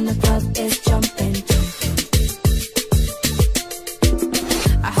 11:30 and the club is jumping.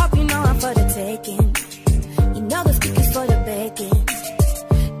 I hope you know I'm for the taking. You know the speakers for the bacon.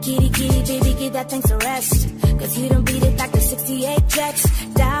 Kitty, kitty, baby, give that thing to rest, 'cause you don't beat it like the 68 Jets.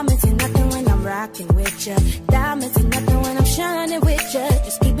 Diamonds ain't nothing when I'm rocking with ya. Diamonds ain't nothing when I'm shining with ya.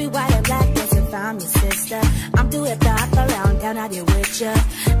 Just keep it white and black as if I'm your sister. I'm through it, the hop around, down out here with ya.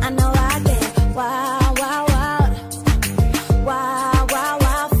 I know I get wow, wow,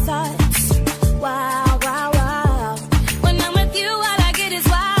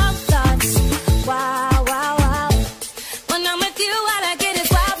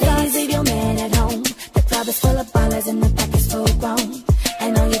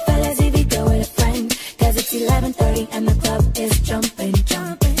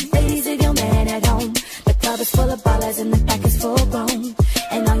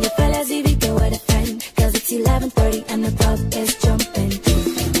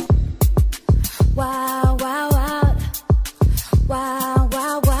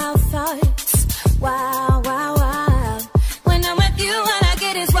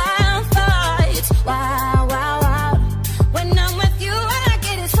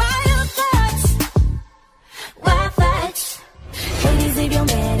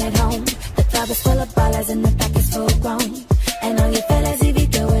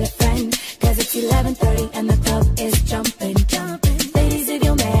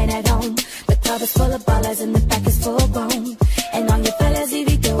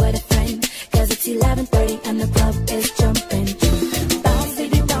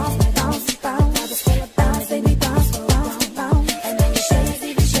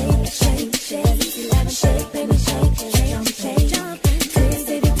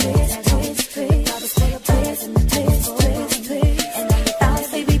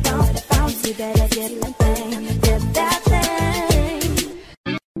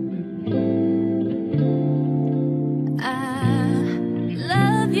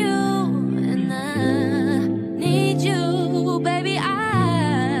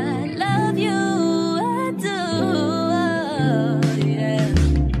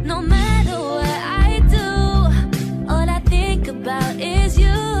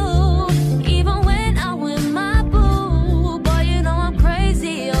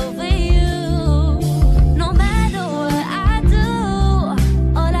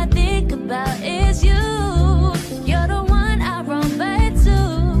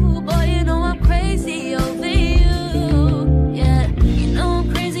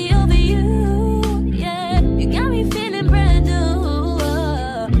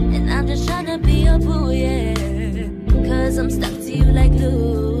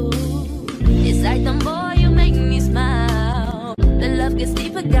 love gets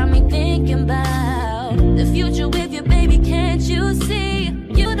deeper, got me thinking about the future with you, baby. Can't you see?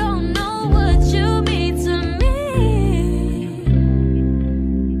 You don't know what you mean to me.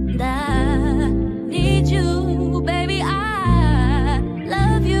 And I need you, baby. I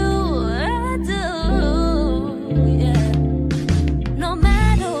love you, I do. Yeah. No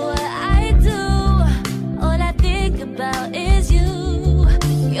matter what I do, all I think about is you.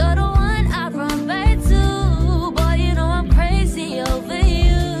 You're the one I run back to. Boy, you know I'm crazy over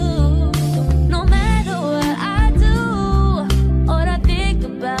you. No matter what I do, all I think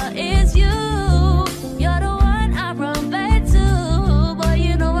about is you. You're the one I run back to. Boy,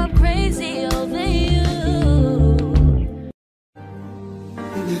 you know I'm crazy over you.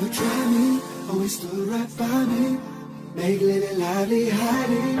 You never try me, always stood right by me. Make living lively,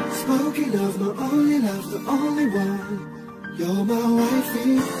 hiding. Spoken of my only love, the only one. You're my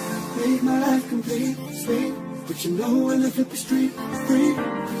wifey, make my life complete, sweet. But you know when I flip the street, free.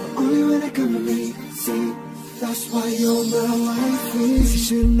 Only when I come to me, see. That's why you're my wifey. You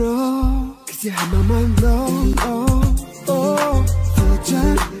should know, cause you had my mind blown, oh, oh. Full of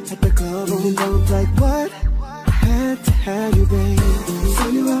junk at the club, on bump like what? I had to have you, babe. Saw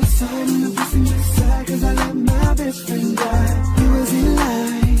you outside and I'm pushing you aside, cause I let my best friend die. You was in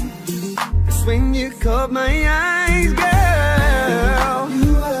line, that's when you caught my eyes, girl.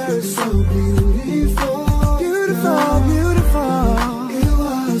 You were so beautiful, beautiful, beautiful. It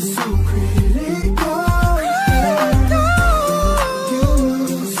was so critical. You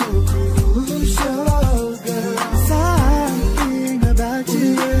were so crucial, girl. Something about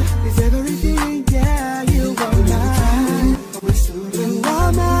you is everything, yeah. You are mine, always stood in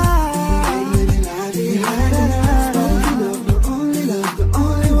my mind. Living life behind it. Spoken of my only love, the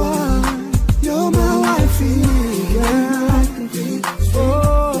only one. You're my wifey, girl. Life complete, oh.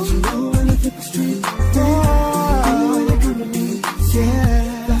 But you know when I flip the street, oh. When they come to me,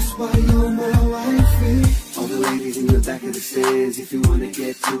 yeah. That's why you're my wifey. All the ladies in the back of the stairs, if you wanna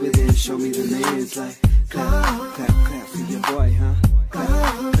get to it, then show me the man's like clap, clap, clap for your boy, huh?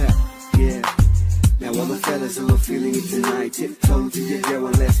 Clap, clap, yeah. Now all the fellas who are feeling it tonight, tiptoe to your girl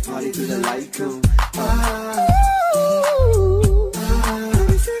and let's party till the light come.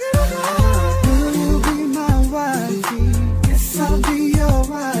 Will you be my wifey? Yes, I'll be your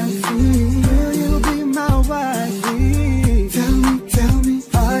wifey. Will you be my wifey? Tell me,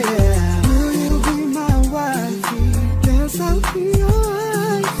 oh yeah. Will you be my wifey? Yes, I'll be your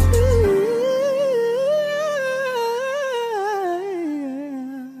wifey.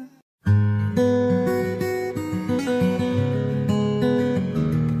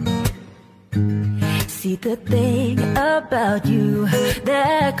 See, the thing about you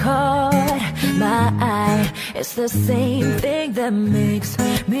that caught my eye, it's the same thing that makes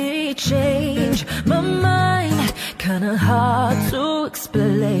me change my mind. Kinda hard to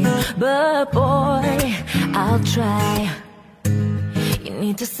explain, but boy, I'll try. You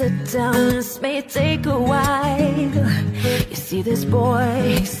need to sit down, this may take a while. You see, this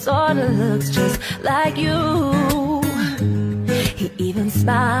boy, he sorta looks just like you. He even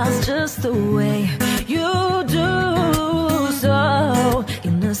smiles just the way you do. So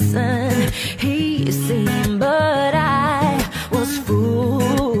innocent he seemed, but I was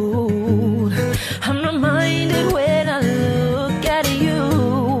fooled. I'm reminded when I look at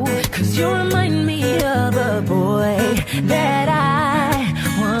you, cause you remind me of a boy that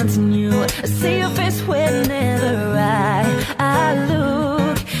I once knew. I see your face whenever I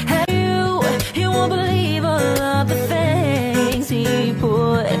look at you. You won't believe all of the things he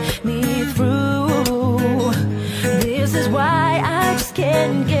put me through. This is why I just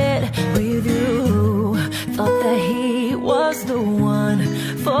can't get with you. Thought that he was the one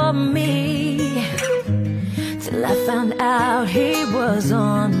for me, till I found out he was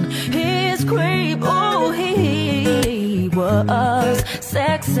on his creep. Oh, he was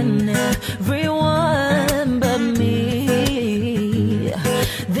sexing everyone but me.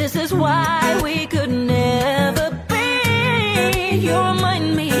 This is why we could never be. You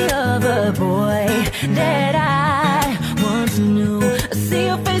remind me of a boy that I once knew. I see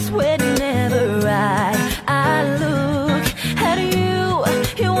your face whenever I look at you.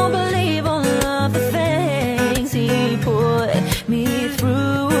 You won't believe all of the things he put me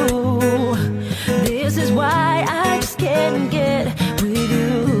through. This is why I just can't get with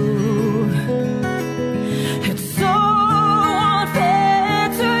you. It's so unfair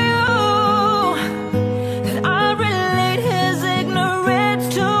to you that I relate his ignorance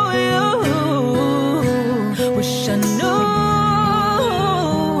to you.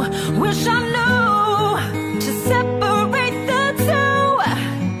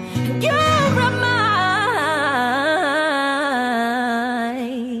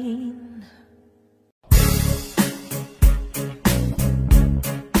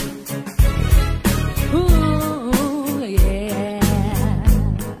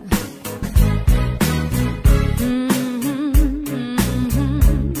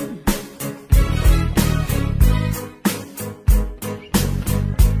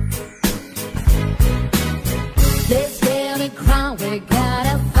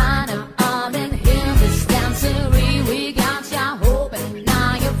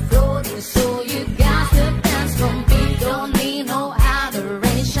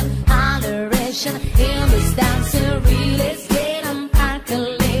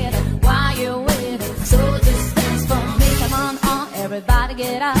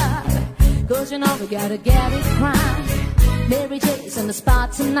 Cause you know we gotta get it right. Mary J's in the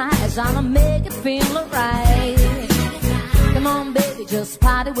spot tonight, as I'ma make it feel alright. Come on baby, just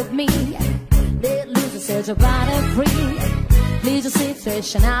party with me. Let loose and set your body free. Please just sit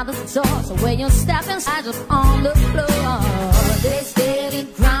stretching out the door, so when you step inside, just on the floor. Let's get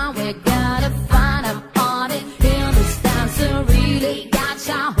it ground, we gotta find a party in this dance. Really got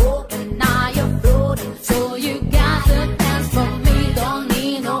ya hoping, now you're floating, so you got to dance for me. Don't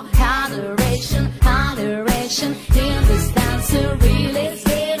need no holleration, holleration in this dance. Really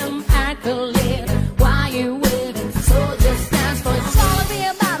get them accolade while you're waiting, so just dance for it. It's gonna be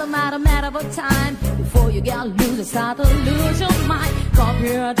about a matter of time before you get loose and start to lose your mind. Come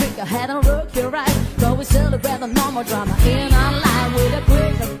here, drink a head and work your right. Go we celebrate the normal drama in our life with a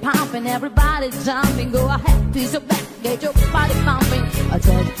quick pumping, everybody jumping. Go ahead, please your back, get your body pumping. I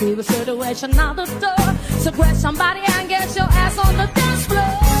told you people situation out the door, so grab somebody and get your ass on the dance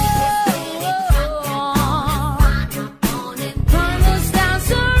floor.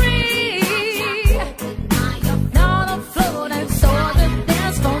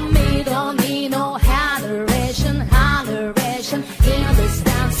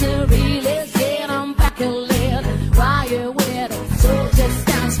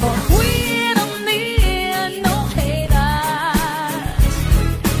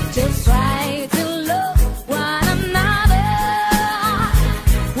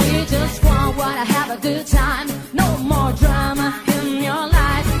 Good time, no more drama in your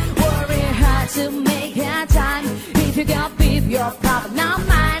life. Worry hard to make that time. If you got beef, your problem, not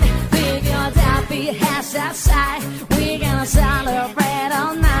mine. Big your happy hands outside. We're gonna celebrate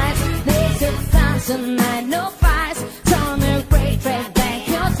all night. There's a fun tonight, no fights. Turn the great track back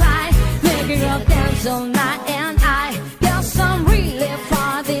your time. Make it up dance all night, and I got some relief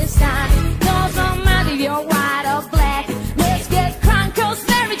for this time. Doesn't matter you're white or black. Let's get crunk, cause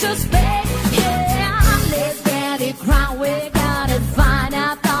Mary just beg. Crown, we gotta find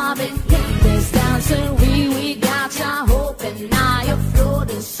out of it. This dancery, we got ya hoping, now you're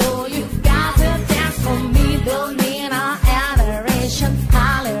floating, so you gotta dance for me. Don't need no adoration,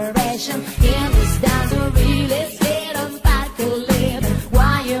 holleration in this dancery. Let's get them back to live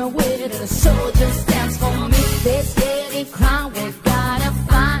while you're with it, so just dance for me. Let's get it crown, we gotta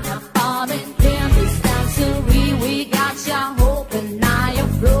find out of it. In this dancery, we got ya hoping, now you're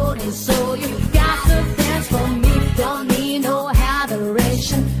floating, so you gotta dance for me. Don't need no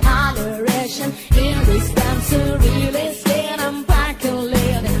adoration, holleration in this dancery. Let's get them back and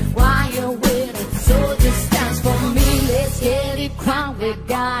live while you're with it, so just dance for me. Let's get it crowned, we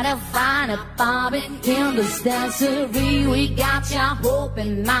gotta find a bobbin in this dancery. We got ya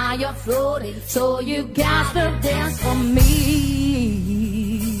hoping, now you're floating, so you got to dance for me.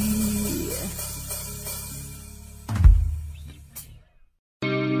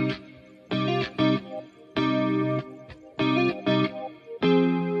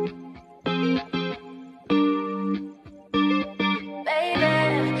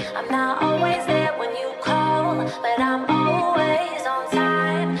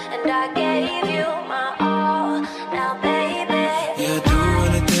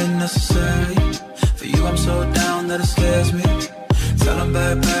 That it scares me. Tell them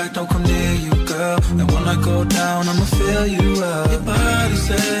back, don't come near you, girl. And when I go down, I'ma fill you up. Your body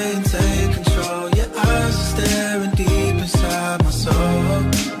saying take control. Your eyes are staring deep inside my soul.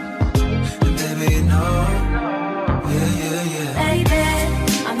 And baby, you know, yeah. Baby,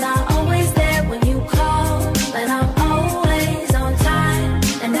 I'm not always there when you call, but I'm always on time.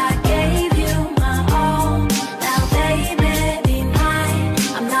 And I gave you my all. Now baby, be mine.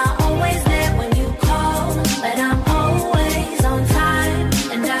 I'm not always there when you call, but I'm always on time.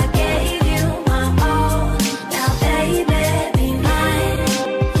 And I gave you my all. Now baby, be mine.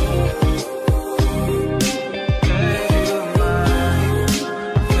 Gave you mine.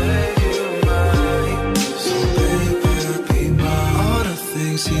 So baby, be mine. All the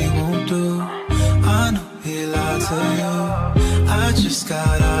things he won't do, I know he lied to you. I just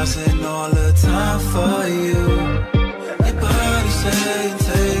got eyes and all the time for you. Your body saying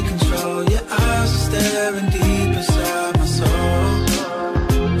take control. Your eyes are staring deep inside my soul.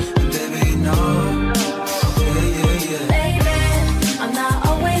 And baby, you know, yeah. Baby, I'm not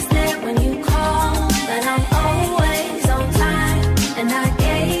always there when you call, but I'm always on time. And I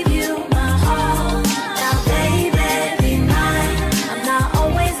gave you my all. Now baby, be mine. I'm not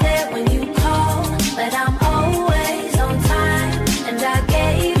always there when you call, but I'm always on time. And I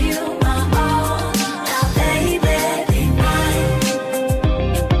gave you my all. Now baby,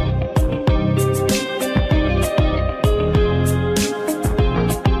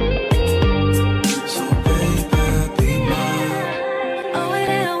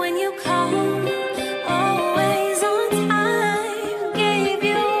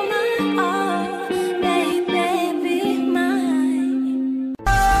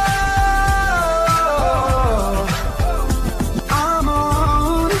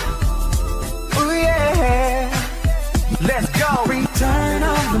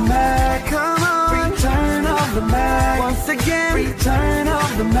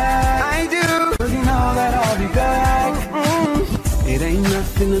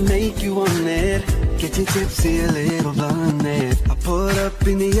 nothing to make you want it. Get you tipsy, a little blunted. I put up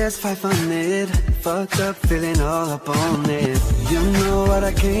in the S500. Fucked up, feeling all up on it. You know what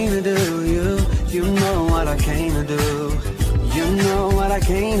I came to do, you know what I came to do. You know what I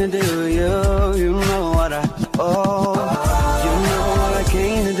came to do, you know what I, oh. You know what I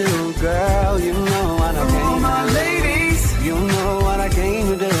came to do, girl, you know what I came to do. My ladies, you know what I came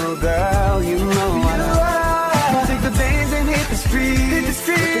to do, girl, you know what I. Take the bands and hit the street,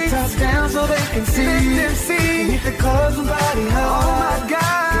 put the tops down so they can see. Let them see. Hit the clubs and body high. Oh my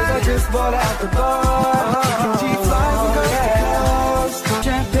God, 'cause I just bought out the bar. G-flies and coast to coast.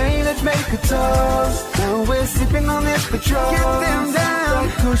 Champagne, let's make a toast. Now we're sipping on this Patron. Get them down,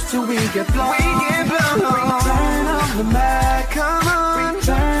 push till we get blown. We get blown. Return of the Mac, come on.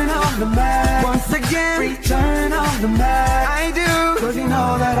 Return of the Mac. Once again, return of the Mac. I do, 'cause you know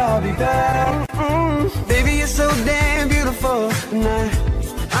that I'll be back. Baby, you're so damn beautiful. And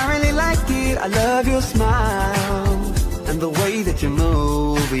I really like it. I love your smile and the way that you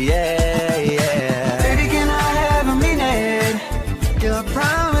move, yeah, yeah. Baby, can I have a minute? Girl, I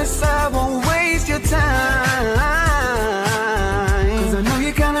promise I won't waste your time, 'cause I know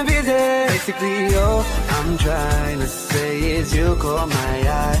you're kinda busy. Basically, all I'm trying to say is you caught my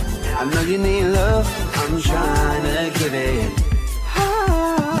eye. I know you need love, I'm trying to give it.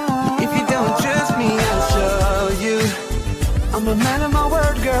 If you don't trust me, I'll show you. I'm a man of my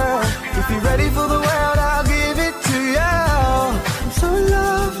word, girl. If you're ready for the world, I'll give it to you. I'm so in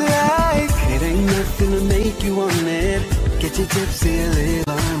love, like it ain't nothing to make you want it. Get your tipsy, a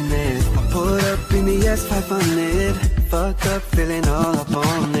little on it. I put up in the S500. Fucked up, feeling all up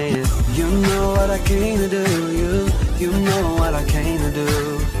on it. You know what I came to do, you know what I came to do.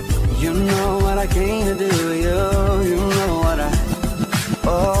 You know what I came to do, you know what I,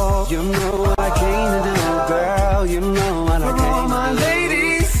 oh, you know what I came to do, girl, you know what I came to do. For all my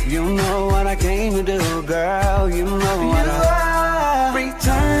ladies, you know what I came to do, girl, you know what I.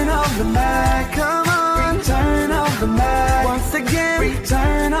 Return of the Mac, come on. Return of the Mac. Once again,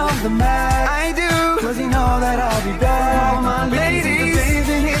 return of the Mac. I do, 'cause you know that I'll be back. For all my ladies,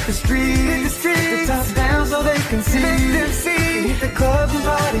 and hit the streets, the top down so they can see. Let them see. Hit the clubs and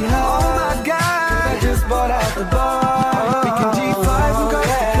body high. Oh my God, 'cause I just bought out the bar. We can G5 from coast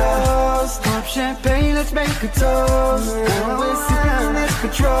to coast. Pop champagne, let's make a toast. Now we're sipping on this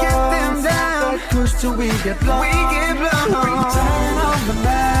Patron. Get them down, push till we get blown. We get blown. Return of the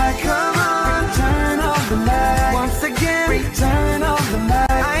Mac, come on. Return of the Mac. Once again, return of the Mac.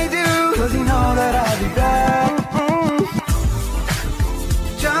 I do, 'cause you know that I'll be back.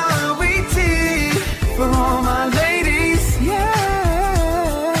 John Wheaty, for all my ladies, yeah.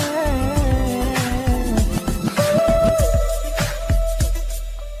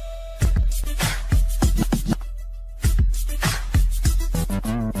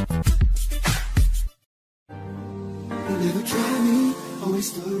 Never try me, always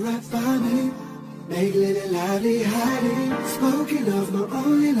stood right by me. Make little lively hiding. Spoken of my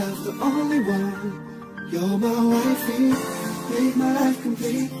only love, the only one. You're my wifey, make my life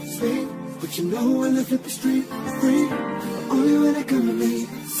complete, sweet. But you know when I flip the street, free. Only when they come to me,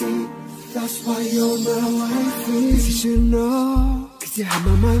 see. That's why you're my wifey. 'Cause you should know, 'cause you have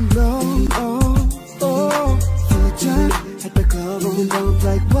my mind blown. Oh, oh. Full of time at the club, going down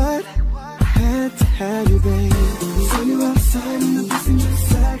like what? Had to have you, babe. Saw you outside in the pussy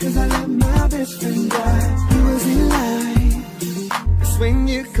side, 'cause I let my best friend die. He was in line, that's when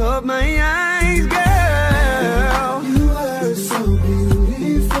you caught my eyes, girl. You were so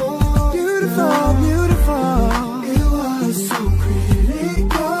beautiful, beautiful, beautiful. It was so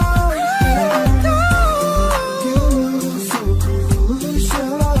critical, you were so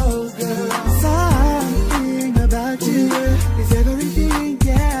crucial, girl. Something about you is everything,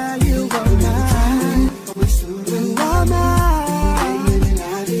 yeah. You were mine, always stood in my mind.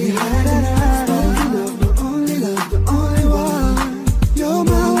 Spoken of my only love, the only one. You're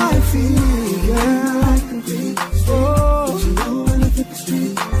my wifey, girl. Oh, but you know when I flip the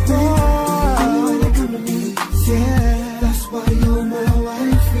street, oh, when they come to me, yeah. That's why you're my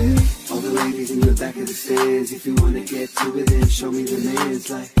wifey. All the ladies in the back of the stands, if you wanna get to it, then show me the hands.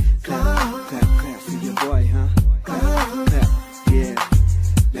 Like clap, clap, clap for your boy, huh? Clap, clap, yeah.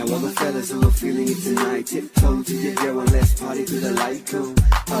 Now all the fellas who are feeling it tonight, tiptoe to your girl and let's party till the light come.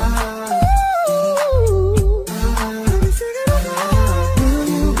 Will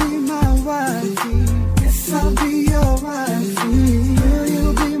you be my wifey? Yes, I'll be your wifey. Will you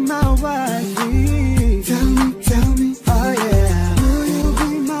be my wifey? Tell me, oh yeah. Will you be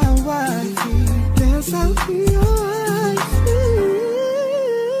my wifey? Yes, I'll be your wifey.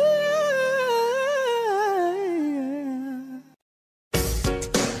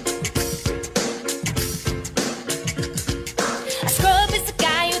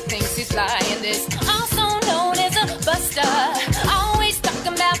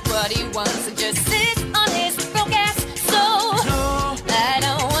 what he wants and just sits on his broke ass. So no, I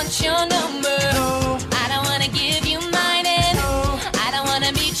don't want your number. No, I don't wanna give you mine, and no, I don't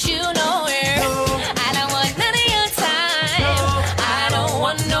wanna meet you nowhere. No, I don't want none of your time. No, I don't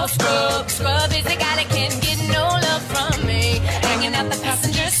want no scrub. Scrub is the guy that can get no love from me. Hanging out the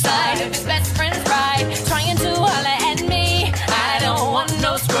passenger side of his best friend's ride, trying to holler at me. I don't want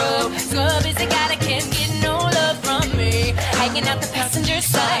no scrub. Scrub is the guy that can get no love from me. Hanging out the passenger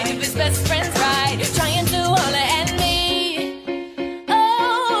side of his best friend's ride, trying to holler at me.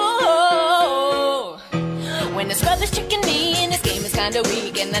 Oh, when the scrub is tricking me and his game is kinda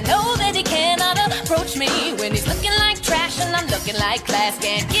weak, and I know that he cannot approach me when he's looking like trash and I'm looking like class.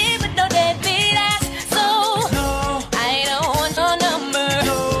 Can't give it no deadbeat ass. So no, I don't want your number.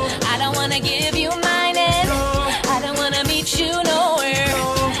 No, I don't wanna give you mine, and no, I don't wanna meet you nowhere. No,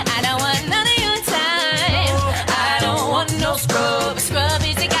 I don't want none of your time. No, I don't want no scrub. Scrub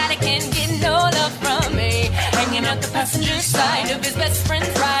is the guy that can get no love from me. Hanging out the passenger side of his best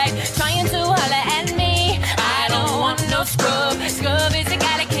friend's ride, trying to holler at me. I don't want no scrub. Scrub is the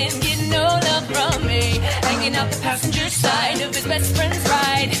guy that can get no love from me. Hanging out the passenger side of his best friend's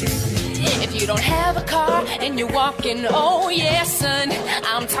ride. If you don't have a car and you're walking, oh yeah, son,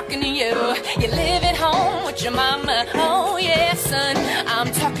 I'm talking to you. You live at home with your mama, oh yeah, son,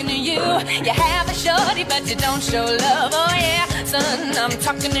 I'm talking to you. You have a shorty but you don't show love, oh yeah, son, I'm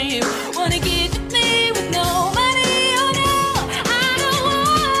talking to you. Wanna get to me with nobody, oh no, I don't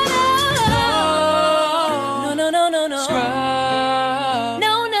wanna. No, no, no, no, no. Scrub.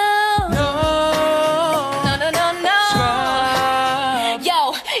 No, no. No. No, no, no, no. Scrub.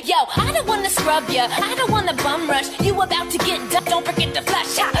 Yo, I don't wanna scrub ya, I don't wanna bum rush. You about to get done, don't forget to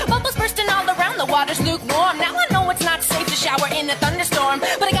flush. Ha, bubbles bursting all around, the water's lukewarm. Now I know it's not safe to shower in a thunderstorm,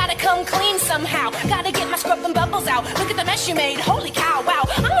 but I gotta come clean somehow. Gotta get my scrub and bubbles out. Look at the mess you made, holy cow, wow.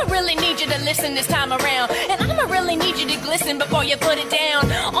 I'ma really need you to listen this time around, and I'ma really need you to glisten before you put it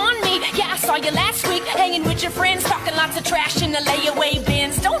down on me. Yeah, I saw you last week, hanging with your friends, talking lots of trash in the layaway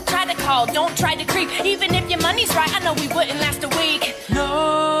bins. Don't try to call, don't try to creep, even if your money's right, I know we wouldn't last a week.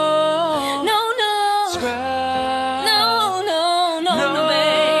 No, no, no. Scrub. No, no, no, no, no,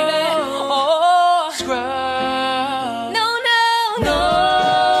 baby. Oh, scrub. No, no, no.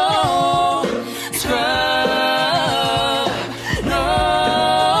 Scrub. No.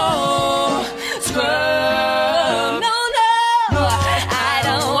 Scrub. No, no. I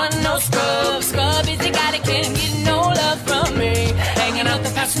don't want no scrub. Scrub is the guy that can get no love from me. Hanging out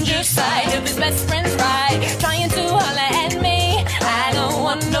the passenger side of his best friend's ride, trying to holler at me. I don't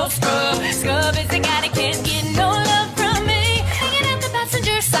want no scrub. Scrub is the guy that can't get no love from me. Hanging out the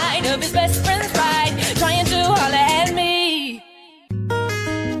passenger side of his best friend's ride, trying to holler at me.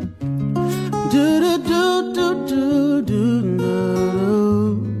 Do do do do do do do.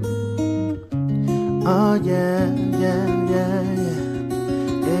 Oh yeah, yeah, yeah, yeah.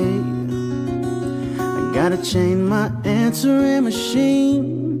 Hey, I gotta change my answering machine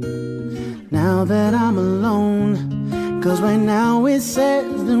now that I'm alone. 'Cause right now it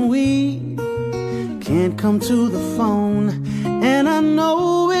says that we can't come to the phone. And I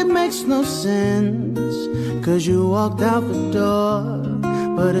know it makes no sense, 'cause you walked out the door.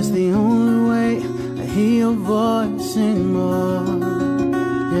 But it's the only way I hear your voice anymore.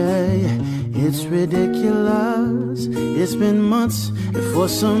 Yeah, yeah. It's ridiculous. It's been months, and for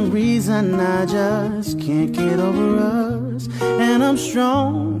some reason I just can't get over us. And I'm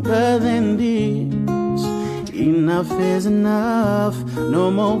stronger than this. Enough is enough.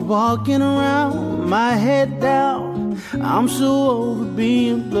 No more walking around, my head down. I'm so over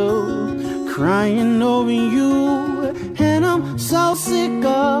being blue, crying over you. And I'm so sick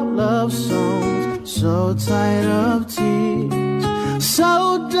of love songs, so tired of tears, so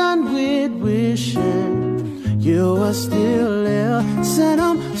done with wishing you were still there. Said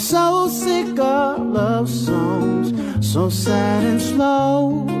I'm so sick of love songs, so sad and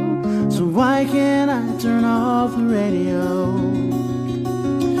slow. So why can't I turn off the radio?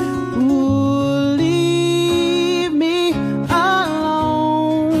 Ooh, leave me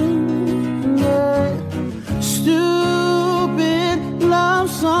alone. Yeah. Stupid love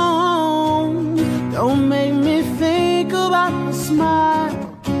song, don't make me think about the smile.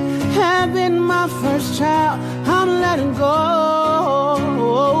 Having my first child, I'm letting go.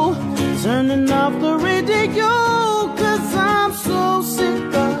 Turning off the radio, 'cause I'm so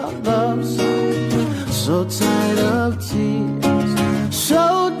sick of love songs, so tired of tears, so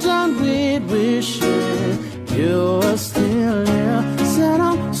done with wishing you were still there. Said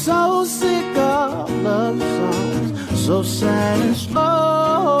I'm so sick of love songs, so sad and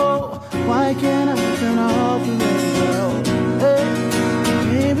slow. Why can't I turn off the radio? Hey,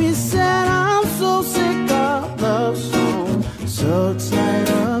 maybe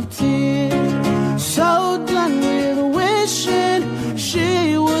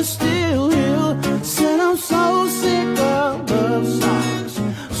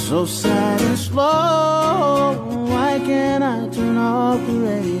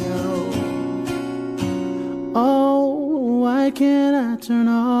radio. Oh, why can't I turn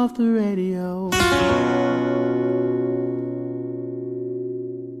off the radio?